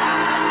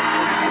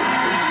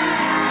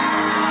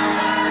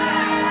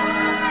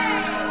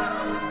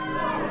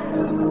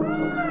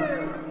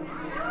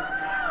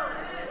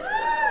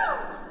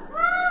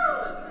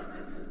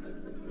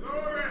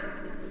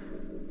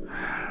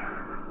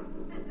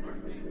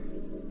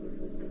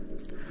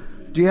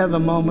 Do you have a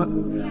moment?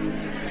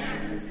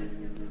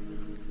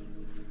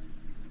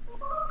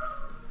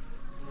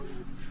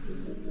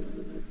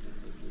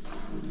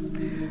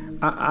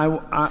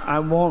 I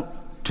won't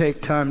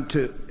take time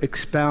to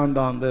expound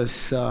on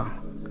this.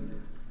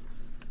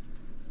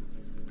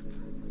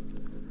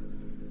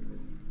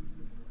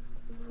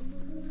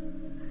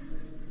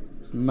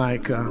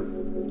 Micah,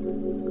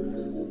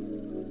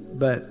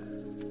 but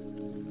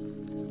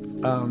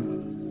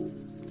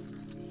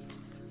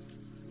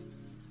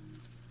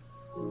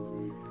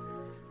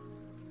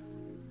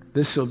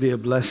this will be a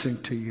blessing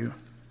to you.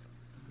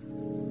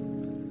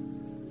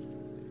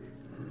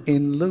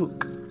 In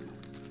Luke,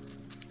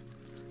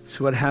 it's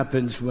what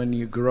happens when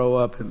you grow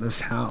up in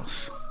this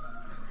house.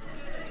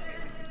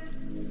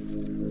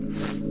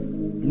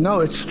 No,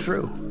 it's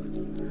true.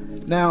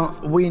 Now,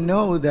 we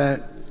know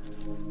that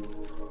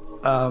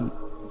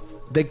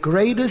the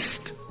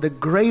greatest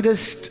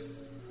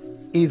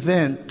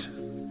event,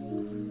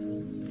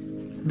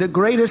 the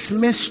greatest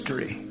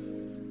mystery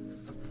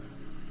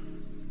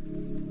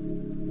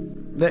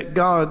that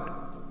God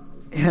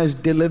has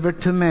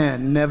delivered to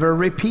man, never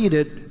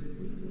repeated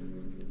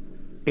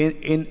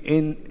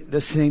in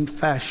the same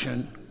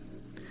fashion,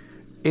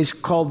 is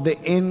called the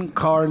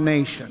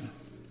incarnation.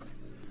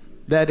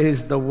 That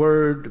is, the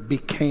Word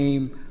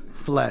became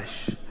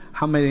flesh.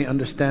 How many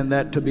understand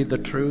that to be the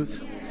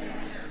truth?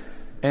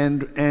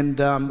 And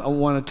I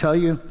want to tell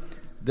you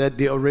that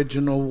the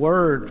original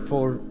word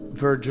for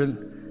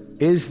virgin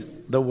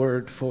is the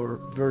word for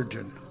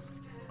virgin.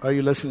 Are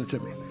you listening to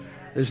me?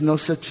 There's no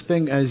such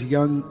thing as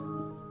young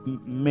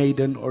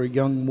maiden or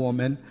young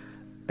woman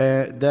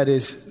that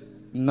has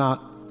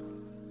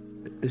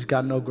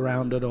got no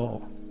ground at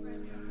all.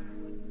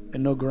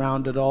 And no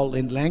ground at all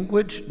in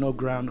language, no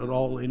ground at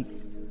all in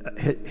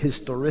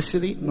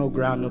historicity, no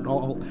ground at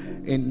all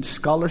in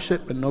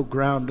scholarship, and no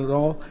ground at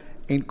all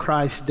in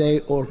Christ's day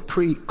or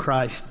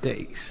pre-Christ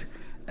days.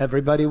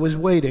 Everybody was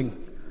waiting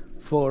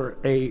for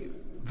a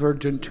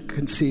virgin to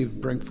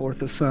conceive, bring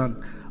forth a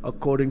son,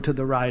 according to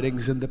the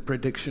writings and the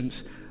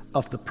predictions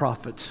of the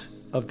prophets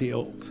of the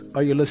old.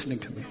 Are you listening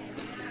to me?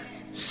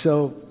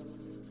 So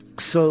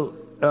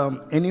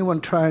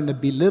anyone trying to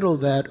belittle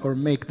that or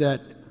make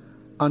that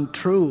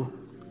untrue,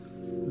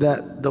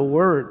 that the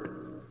Word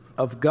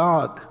of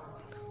God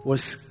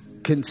was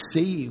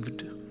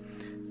conceived,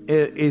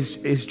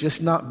 is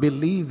just not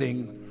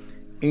believing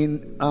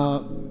in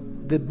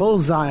the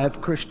bullseye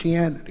of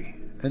Christianity,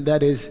 and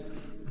that is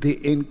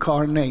the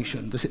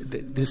incarnation,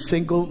 the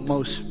single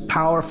most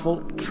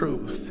powerful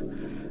truth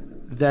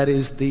that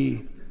is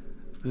the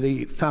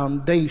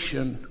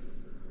foundation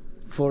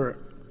for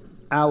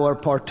our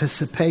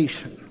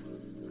participation.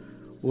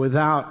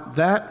 Without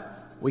that,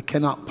 we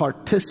cannot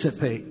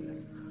participate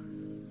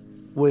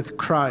with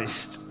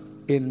Christ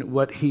in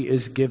what He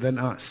has given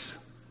us.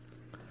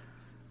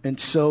 And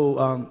so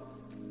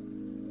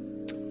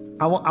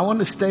I want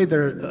to stay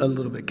there a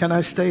little bit. Can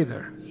I stay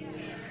there? Yes.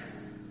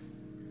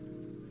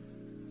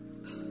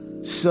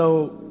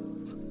 So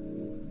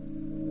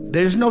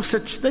there's no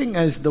such thing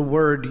as the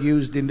word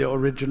used in the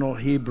original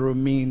Hebrew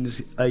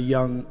means a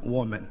young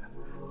woman.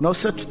 No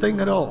such thing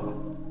at all.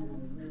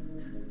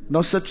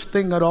 No such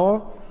thing at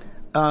all.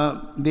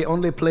 The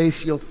only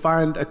place you'll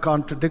find a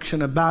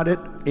contradiction about it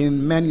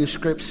in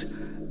manuscripts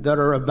that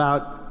are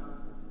about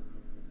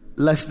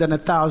less than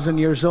 1,000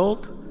 years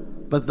old,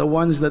 but the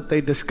ones that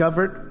they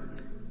discovered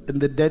in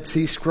the Dead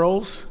Sea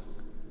Scrolls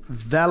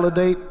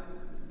validate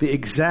the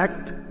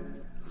exact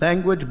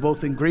language,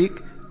 both in Greek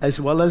as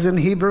well as in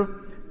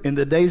Hebrew, in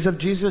the days of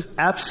Jesus.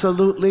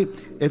 Absolutely.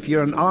 If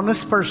you're an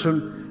honest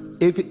person,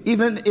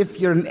 even if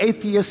you're an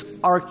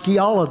atheist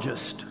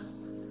archaeologist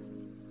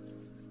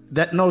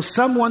that knows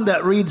someone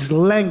that reads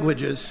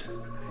languages,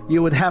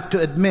 you would have to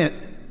admit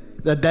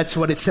that that's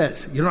what it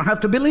says. You don't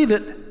have to believe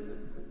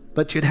it,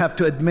 but you'd have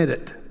to admit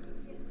it.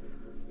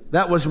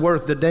 That was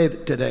worth the day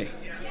today.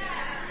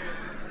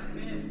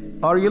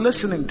 Are you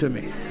listening to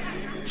me?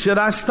 Should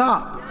I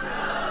stop?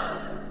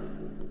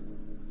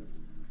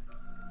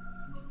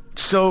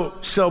 So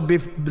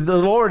the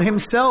Lord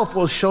himself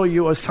will show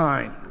you a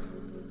sign.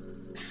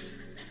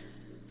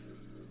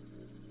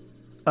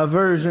 A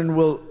virgin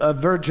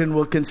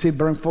will conceive,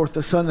 bring forth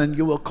a son, and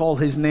you will call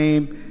his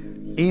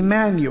name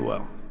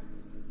Emmanuel,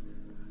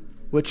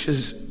 which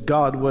is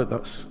God with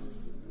us.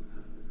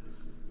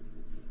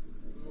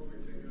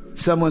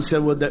 Someone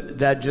said, well,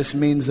 that just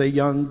means a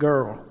young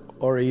girl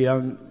or a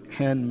young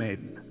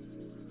handmaiden.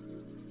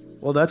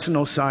 Well, that's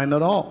no sign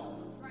at all.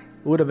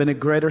 It would have been a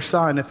greater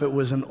sign if it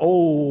was an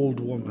old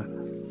woman.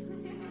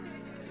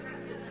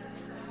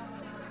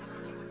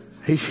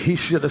 He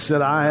should have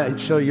said, I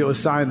show you a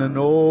sign an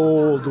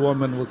old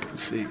woman will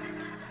conceive.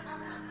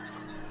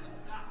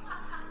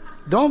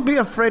 Don't be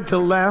afraid to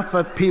laugh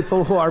at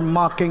people who are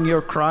mocking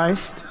your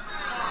Christ.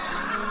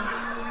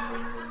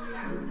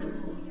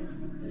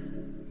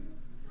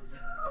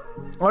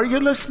 Are you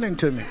listening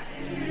to me?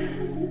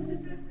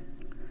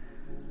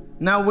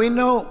 Now we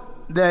know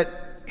that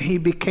he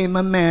became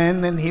a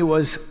man and he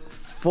was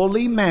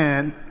fully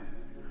man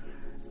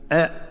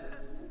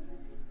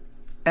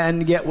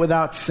and yet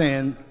without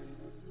sin,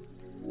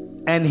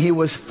 and he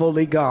was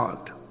fully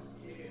God.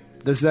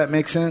 Does that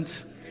make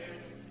sense?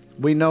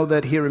 We know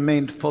that he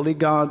remained fully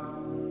God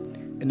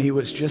and he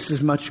was just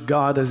as much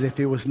God as if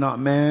he was not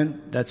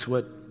man. That's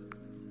what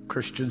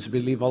Christians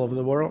believe all over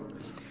the world.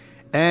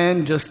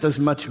 And just as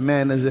much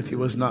man as if he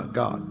was not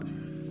God.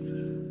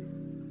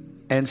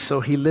 And so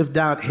he lived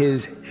out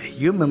his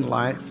human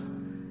life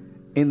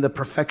in the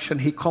perfection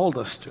he called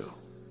us to.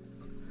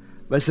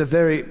 There's a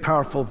very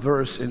powerful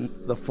verse in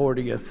the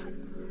 40th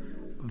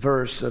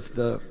verse of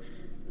the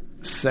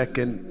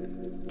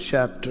 2nd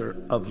chapter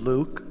of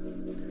Luke.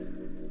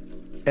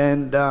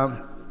 And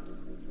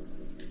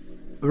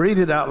read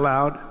it out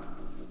loud.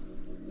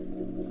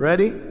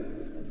 Ready?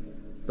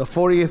 The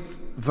 40th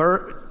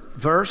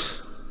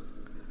verse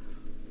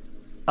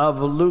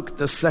of Luke,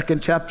 the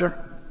 2nd chapter.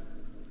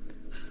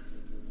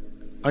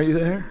 Are you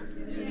there?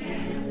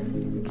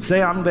 Yes.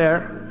 Say, I'm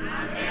there.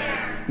 I'm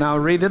there. Now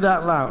read it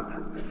out loud.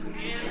 And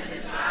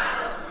the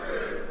child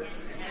grew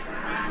and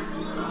waxed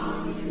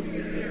strong in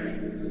spirit,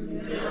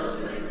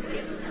 filled with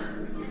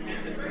wisdom,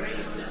 and the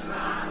grace of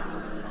God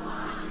was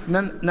upon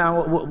him.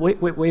 Now,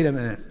 wait a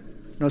minute.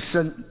 No,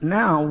 so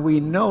now we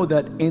know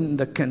that in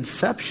the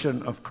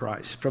conception of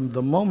Christ, from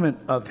the moment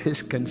of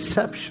his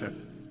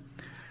conception,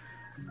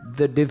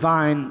 the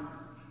divine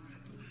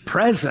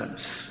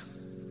presence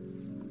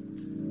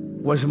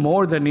was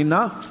more than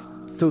enough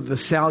through the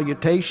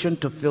salutation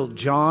to fill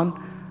John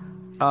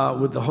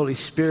with the Holy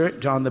Spirit,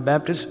 John the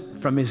Baptist,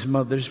 from his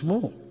mother's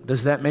womb.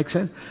 Does that make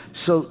sense?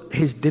 So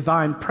his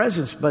divine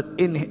presence, but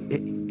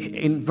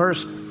in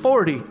verse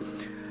 40,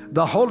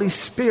 the Holy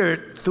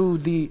Spirit through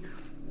the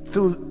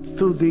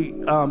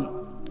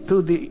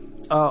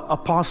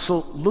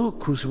Apostle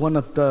Luke, who's one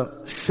of the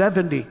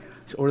 70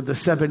 or the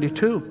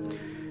 72,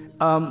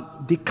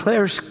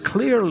 declares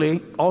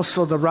clearly,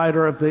 also the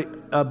writer of the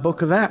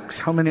book of Acts.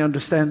 How many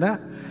understand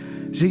that?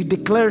 So he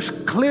declares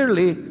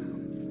clearly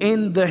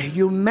in the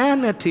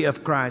humanity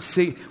of Christ.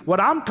 See, what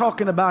I'm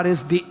talking about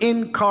is the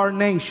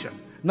incarnation.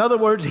 In other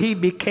words, he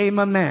became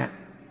a man.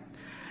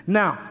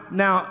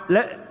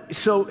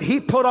 So he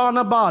put on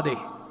a body.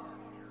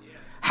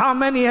 How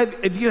many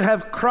of you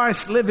have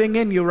Christ living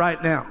in you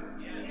right now?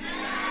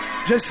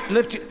 Just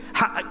lift your,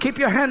 keep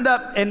your hand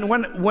up, and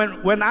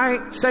when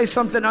I say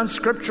something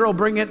unscriptural,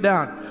 bring it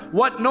down.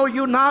 What, know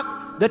you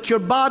not that your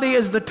body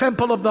is the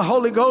temple of the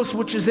Holy Ghost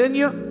which is in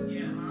you?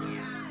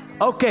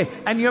 Okay,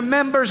 and your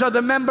members are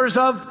the members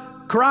of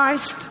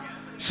Christ.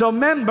 So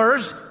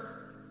members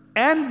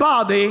and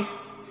body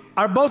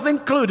are both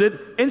included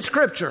in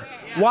Scripture.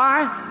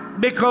 Why?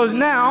 Because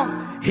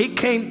now he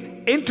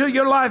came into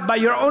your life by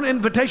your own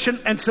invitation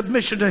and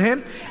submission to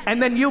him,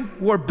 and then you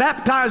were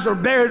baptized or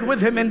buried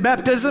with him in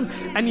baptism,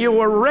 and you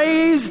were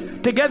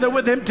raised together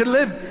with him to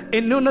live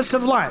in newness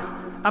of life.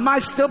 Am I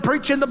still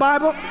preaching the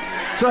Bible?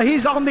 So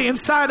he's on the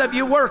inside of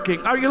you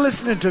working. Are you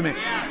listening to me?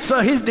 So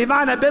his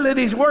divine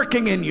ability is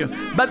working in you,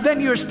 but then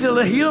you're still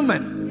a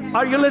human.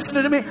 Are you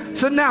listening to me?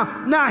 So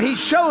now he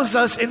shows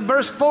us in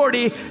verse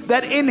 40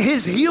 that in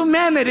his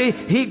humanity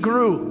he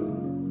grew.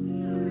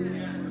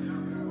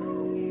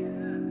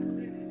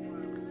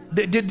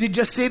 Did you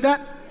just see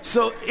that?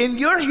 So in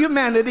your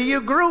humanity,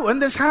 you grew in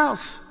this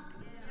house.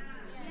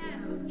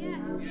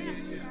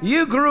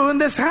 You grew in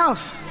this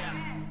house.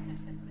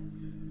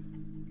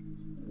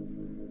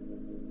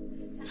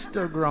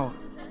 Still growing.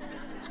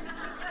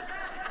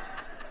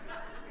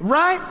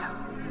 Right?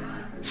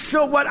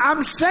 So what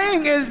I'm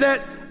saying is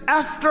that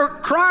after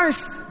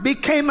Christ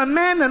became a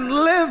man and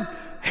lived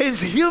his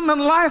human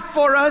life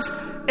for us,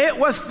 it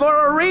was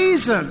for a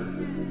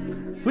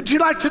reason. Would you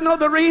like to know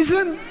the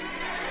reason?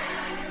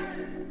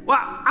 Well,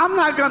 I'm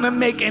not going to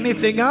make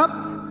anything up.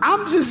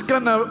 I'm just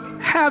going to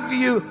have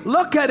you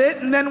look at it,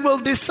 and then we'll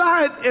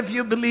decide if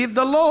you believe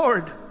the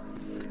Lord.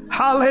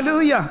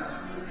 Hallelujah.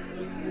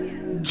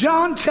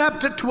 John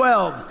chapter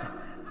 12.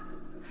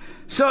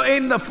 So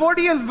in the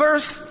 40th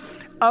verse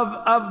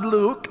of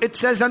Luke, it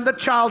says, and the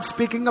child,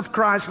 speaking of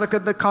Christ, look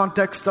at the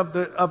context of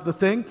the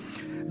thing.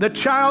 The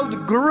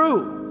child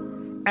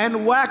grew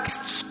and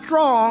waxed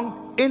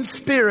strong in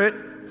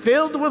spirit,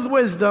 filled with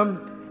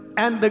wisdom,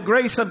 and the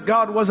grace of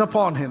God was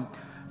upon him.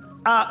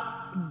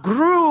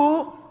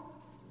 Grew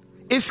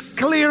is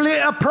clearly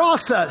a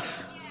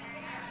process.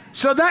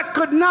 So that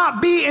could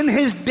not be in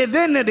his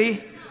divinity.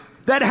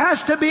 That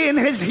has to be in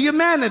his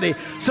humanity.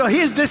 So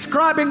he's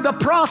describing the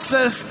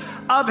process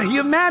of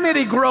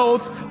humanity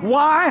growth.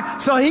 Why?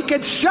 So he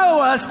could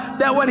show us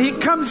that when he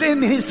comes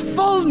in his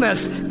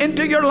fullness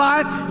into your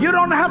life, you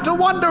don't have to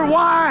wonder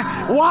why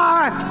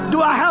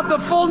do I have the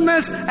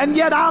fullness and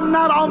yet I'm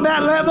not on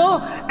that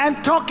level,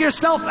 and talk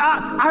yourself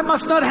out. I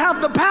must not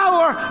have the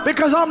power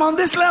because I'm on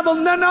this level.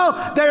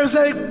 No, there's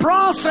a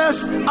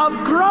process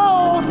of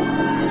growth.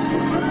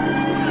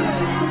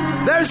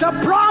 There's a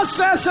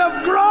process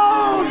of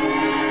growth.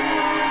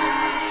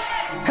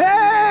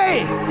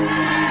 Hey!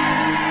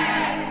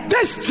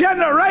 This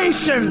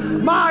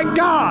generation, my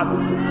God,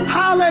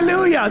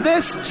 hallelujah,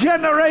 this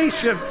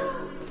generation,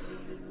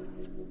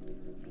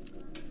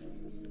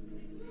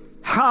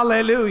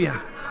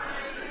 hallelujah.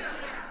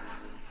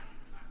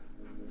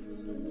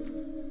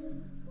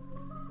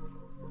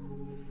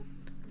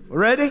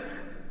 Ready?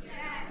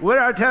 Where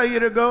did I tell you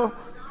to go?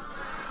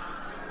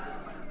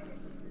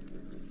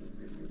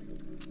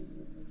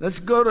 Let's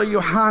go to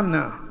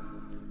Johanna.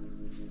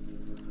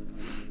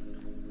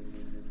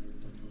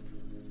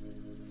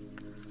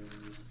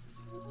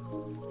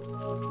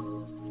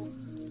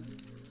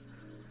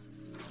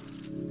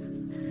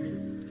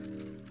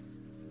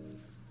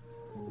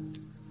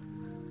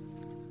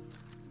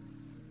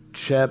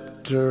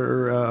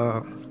 Chapter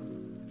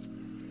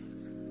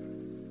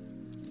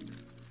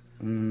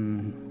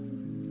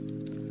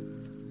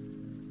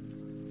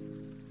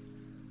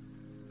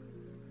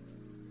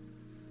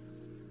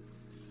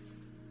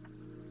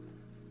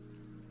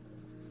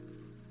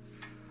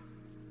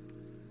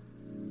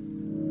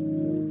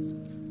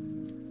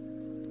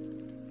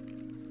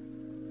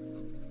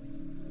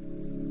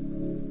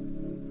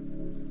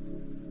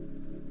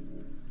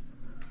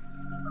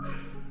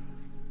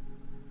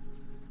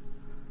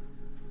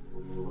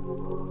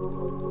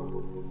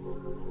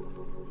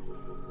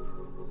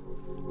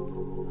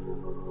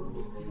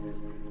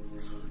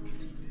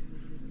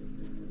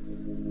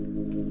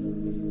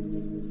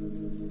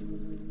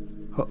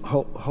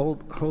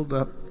Hold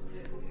up,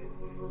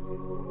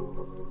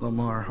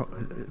 Lamar,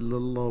 a little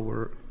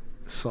lower,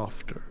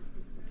 softer.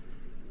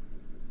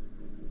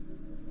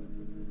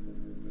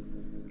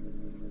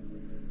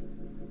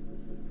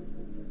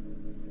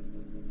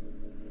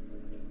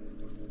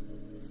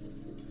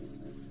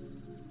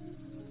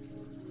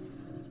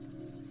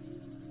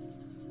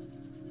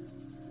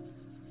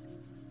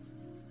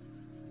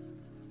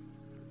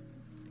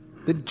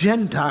 The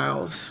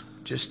Gentiles,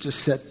 just to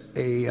set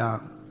a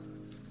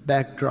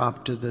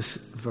backdrop to this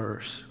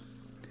verse.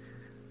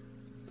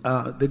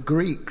 The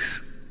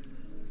Greeks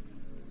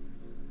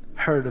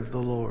heard of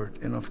the Lord,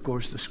 and of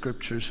course the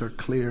scriptures are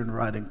clear in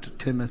writing to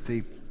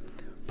Timothy.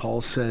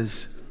 Paul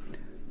says,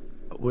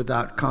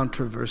 without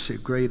controversy,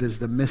 great is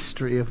the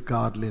mystery of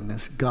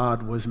godliness.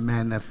 God was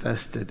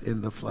manifested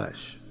in the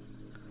flesh.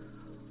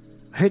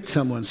 Hit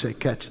someone, say,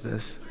 catch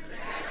this.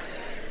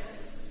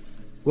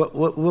 Well,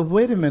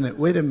 wait a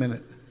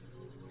minute.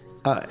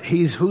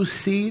 He's whose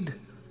seed?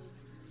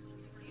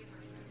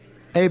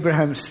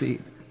 Abraham's seed.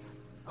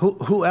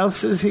 Who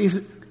else is he?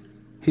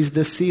 He's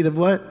the seed of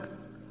what?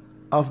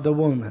 Of the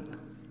woman.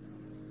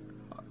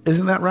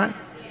 Isn't that right?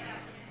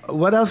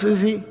 What else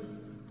is he?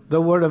 The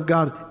Word of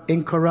God,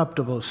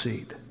 incorruptible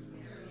seed.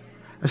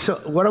 So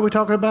what are we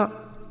talking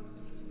about?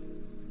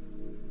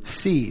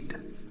 Seed.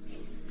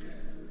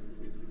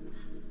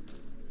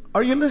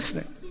 Are you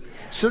listening?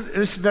 So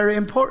it's very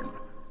important,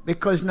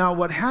 because now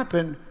what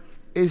happened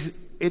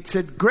is, it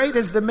said, great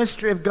is the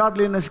mystery of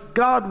godliness.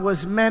 God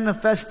was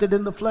manifested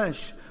in the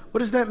flesh. What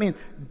does that mean?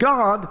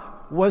 God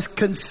was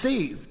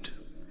conceived,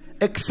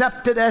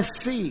 accepted as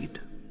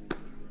seed,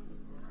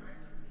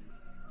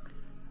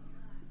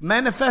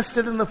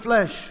 manifested in the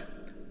flesh,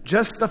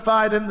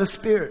 justified in the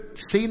spirit,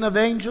 seen of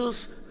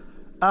angels,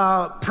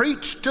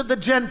 preached to the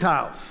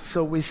Gentiles.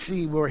 So we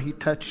see where he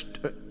touched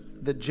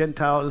the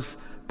Gentiles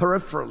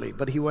peripherally,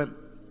 but he went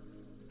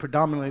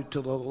predominantly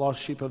to the lost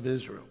sheep of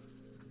Israel.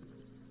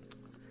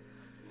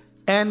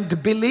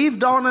 and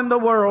believed on in the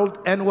world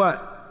and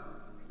what?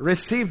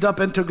 Received up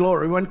into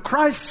glory. When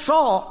Christ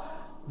saw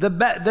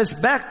this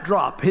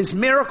backdrop, his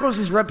miracles,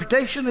 his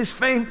reputation, his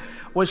fame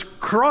was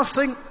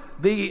crossing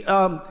the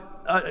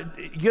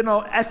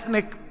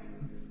ethnic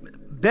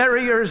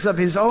barriers of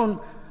his own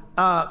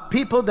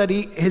people that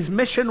his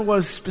mission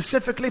was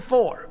specifically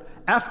for.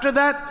 After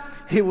that,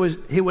 he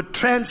would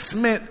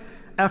transmit,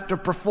 after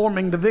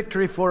performing the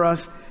victory for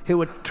us, he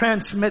would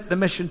transmit the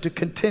mission to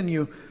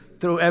continue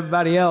through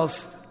everybody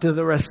else to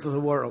the rest of the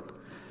world.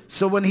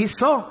 So when he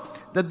saw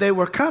that they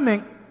were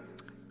coming,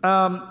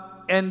 the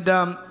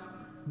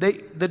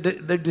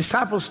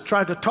disciples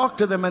tried to talk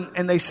to them,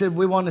 and they said,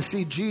 we want to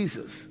see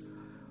Jesus.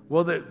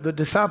 Well, the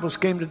disciples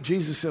came to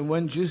Jesus, and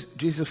when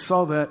Jesus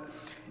saw that,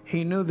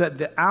 he knew that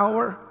the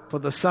hour for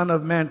the Son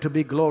of Man to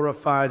be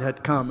glorified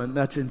had come, and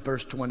that's in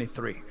verse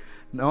 23.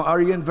 Now, are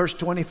you in verse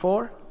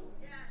 24?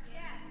 Yes.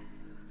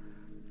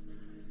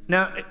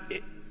 Now,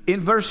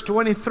 in verse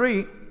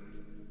 23,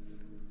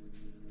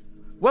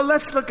 well,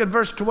 let's look at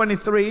verse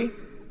 23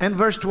 and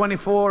verse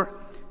 24,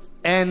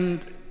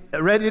 and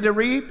ready to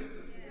read?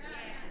 Yes.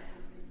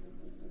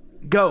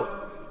 Go.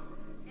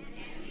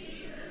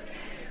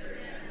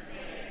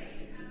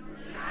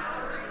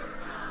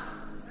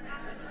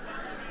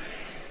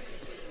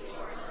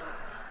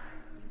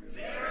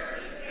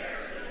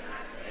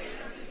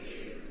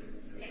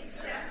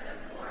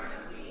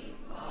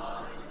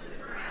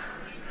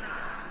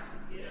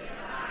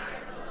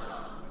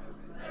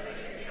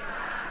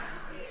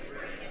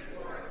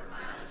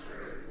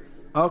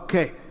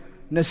 Okay.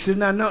 Now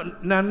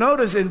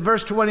notice in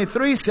verse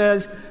 23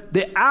 says,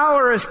 the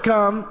hour has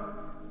come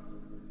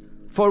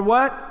for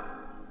what?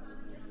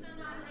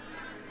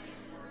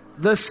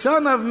 The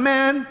Son of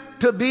Man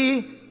to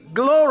be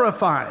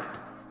glorified.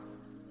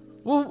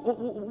 Well,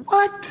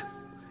 what?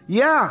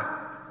 Yeah,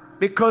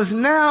 because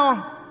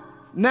now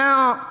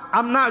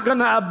I'm not going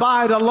to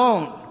abide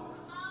alone.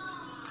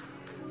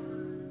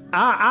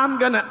 I'm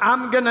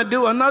gonna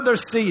do another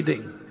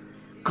seeding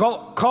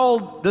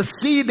called the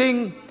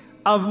seeding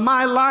of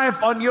my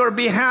life on your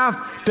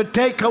behalf, to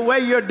take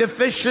away your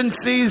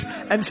deficiencies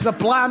and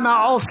supply my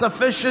all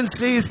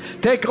sufficiencies,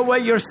 take away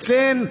your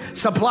sin,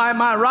 supply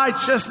my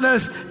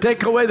righteousness,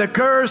 take away the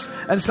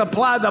curse and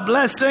supply the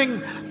blessing,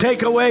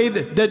 take away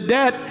the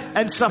debt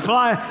and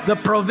supply the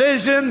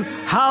provision.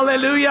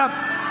 Hallelujah.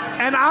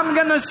 And I'm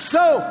going to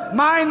sow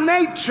my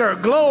nature,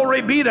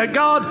 glory be to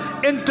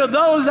God, into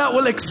those that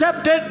will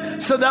accept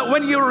it, so that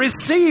when you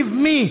receive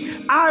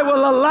me, I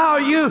will allow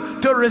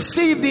you to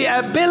receive the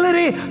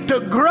ability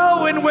to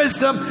grow in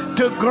wisdom,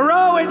 to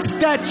grow in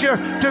stature,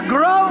 to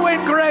grow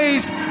in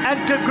grace,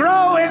 and to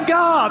grow in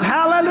God.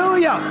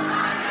 Hallelujah.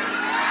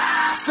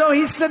 So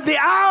he said, the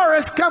hour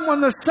has come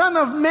when the Son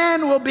of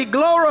Man will be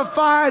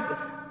glorified,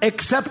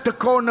 except a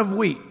corn of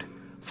wheat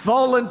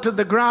fall into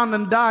the ground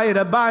and die, it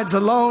abides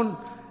alone.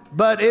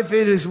 But if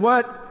it is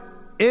what?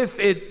 If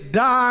it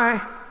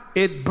die,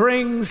 it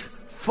brings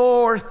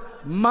forth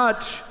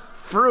much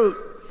fruit.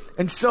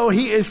 And so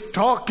he is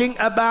talking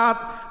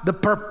about the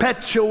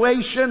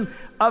perpetuation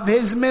of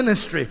his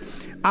ministry.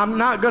 I'm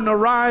not going to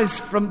rise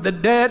from the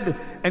dead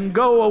and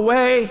go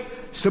away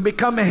to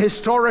become a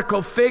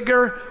historical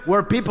figure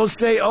where people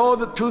say,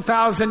 oh,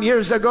 2,000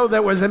 years ago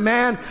there was a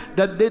man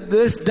that did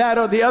this, that,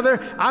 or the other.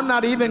 I'm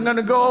not even going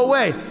to go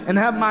away and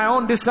have my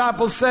own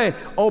disciples say,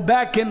 oh,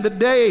 back in the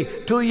day,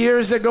 2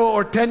 years ago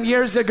or 10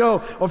 years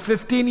ago or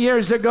 15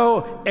 years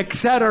ago,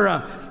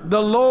 etc., the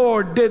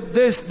Lord did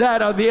this,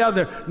 that, or the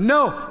other.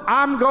 No,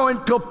 I'm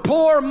going to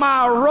pour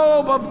my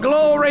robe of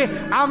glory.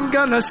 I'm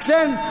going to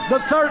send the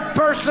third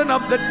person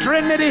of the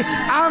Trinity.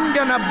 I'm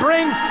going to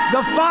bring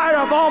the fire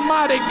of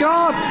Almighty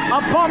God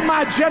upon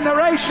my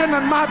generation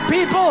and my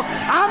people.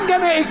 I'm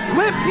going to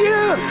equip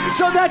you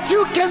so that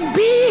you can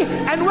be,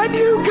 and when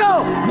you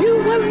go, you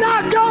will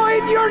not go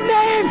in your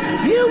name.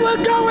 You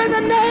will go in the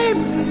name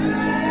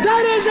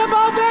that is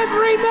above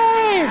every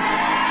name.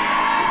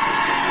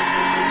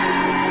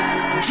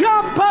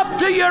 Jump up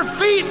to your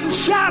feet and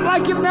shout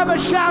like you've never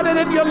shouted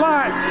in your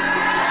life.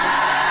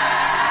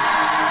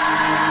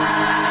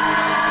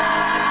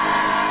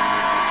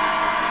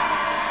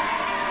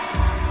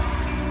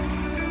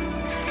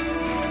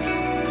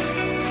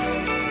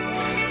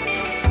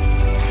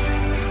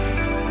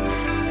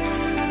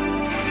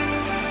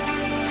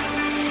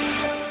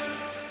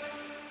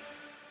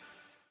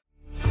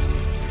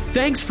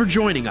 Thanks for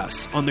joining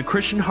us on the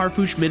Christian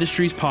Harfouche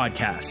Ministries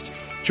podcast.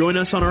 Join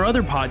us on our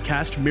other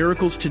podcast,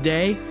 Miracles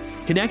Today.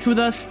 Connect with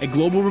us at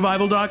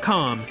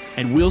globalrevival.com,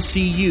 and we'll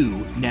see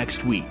you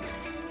next week.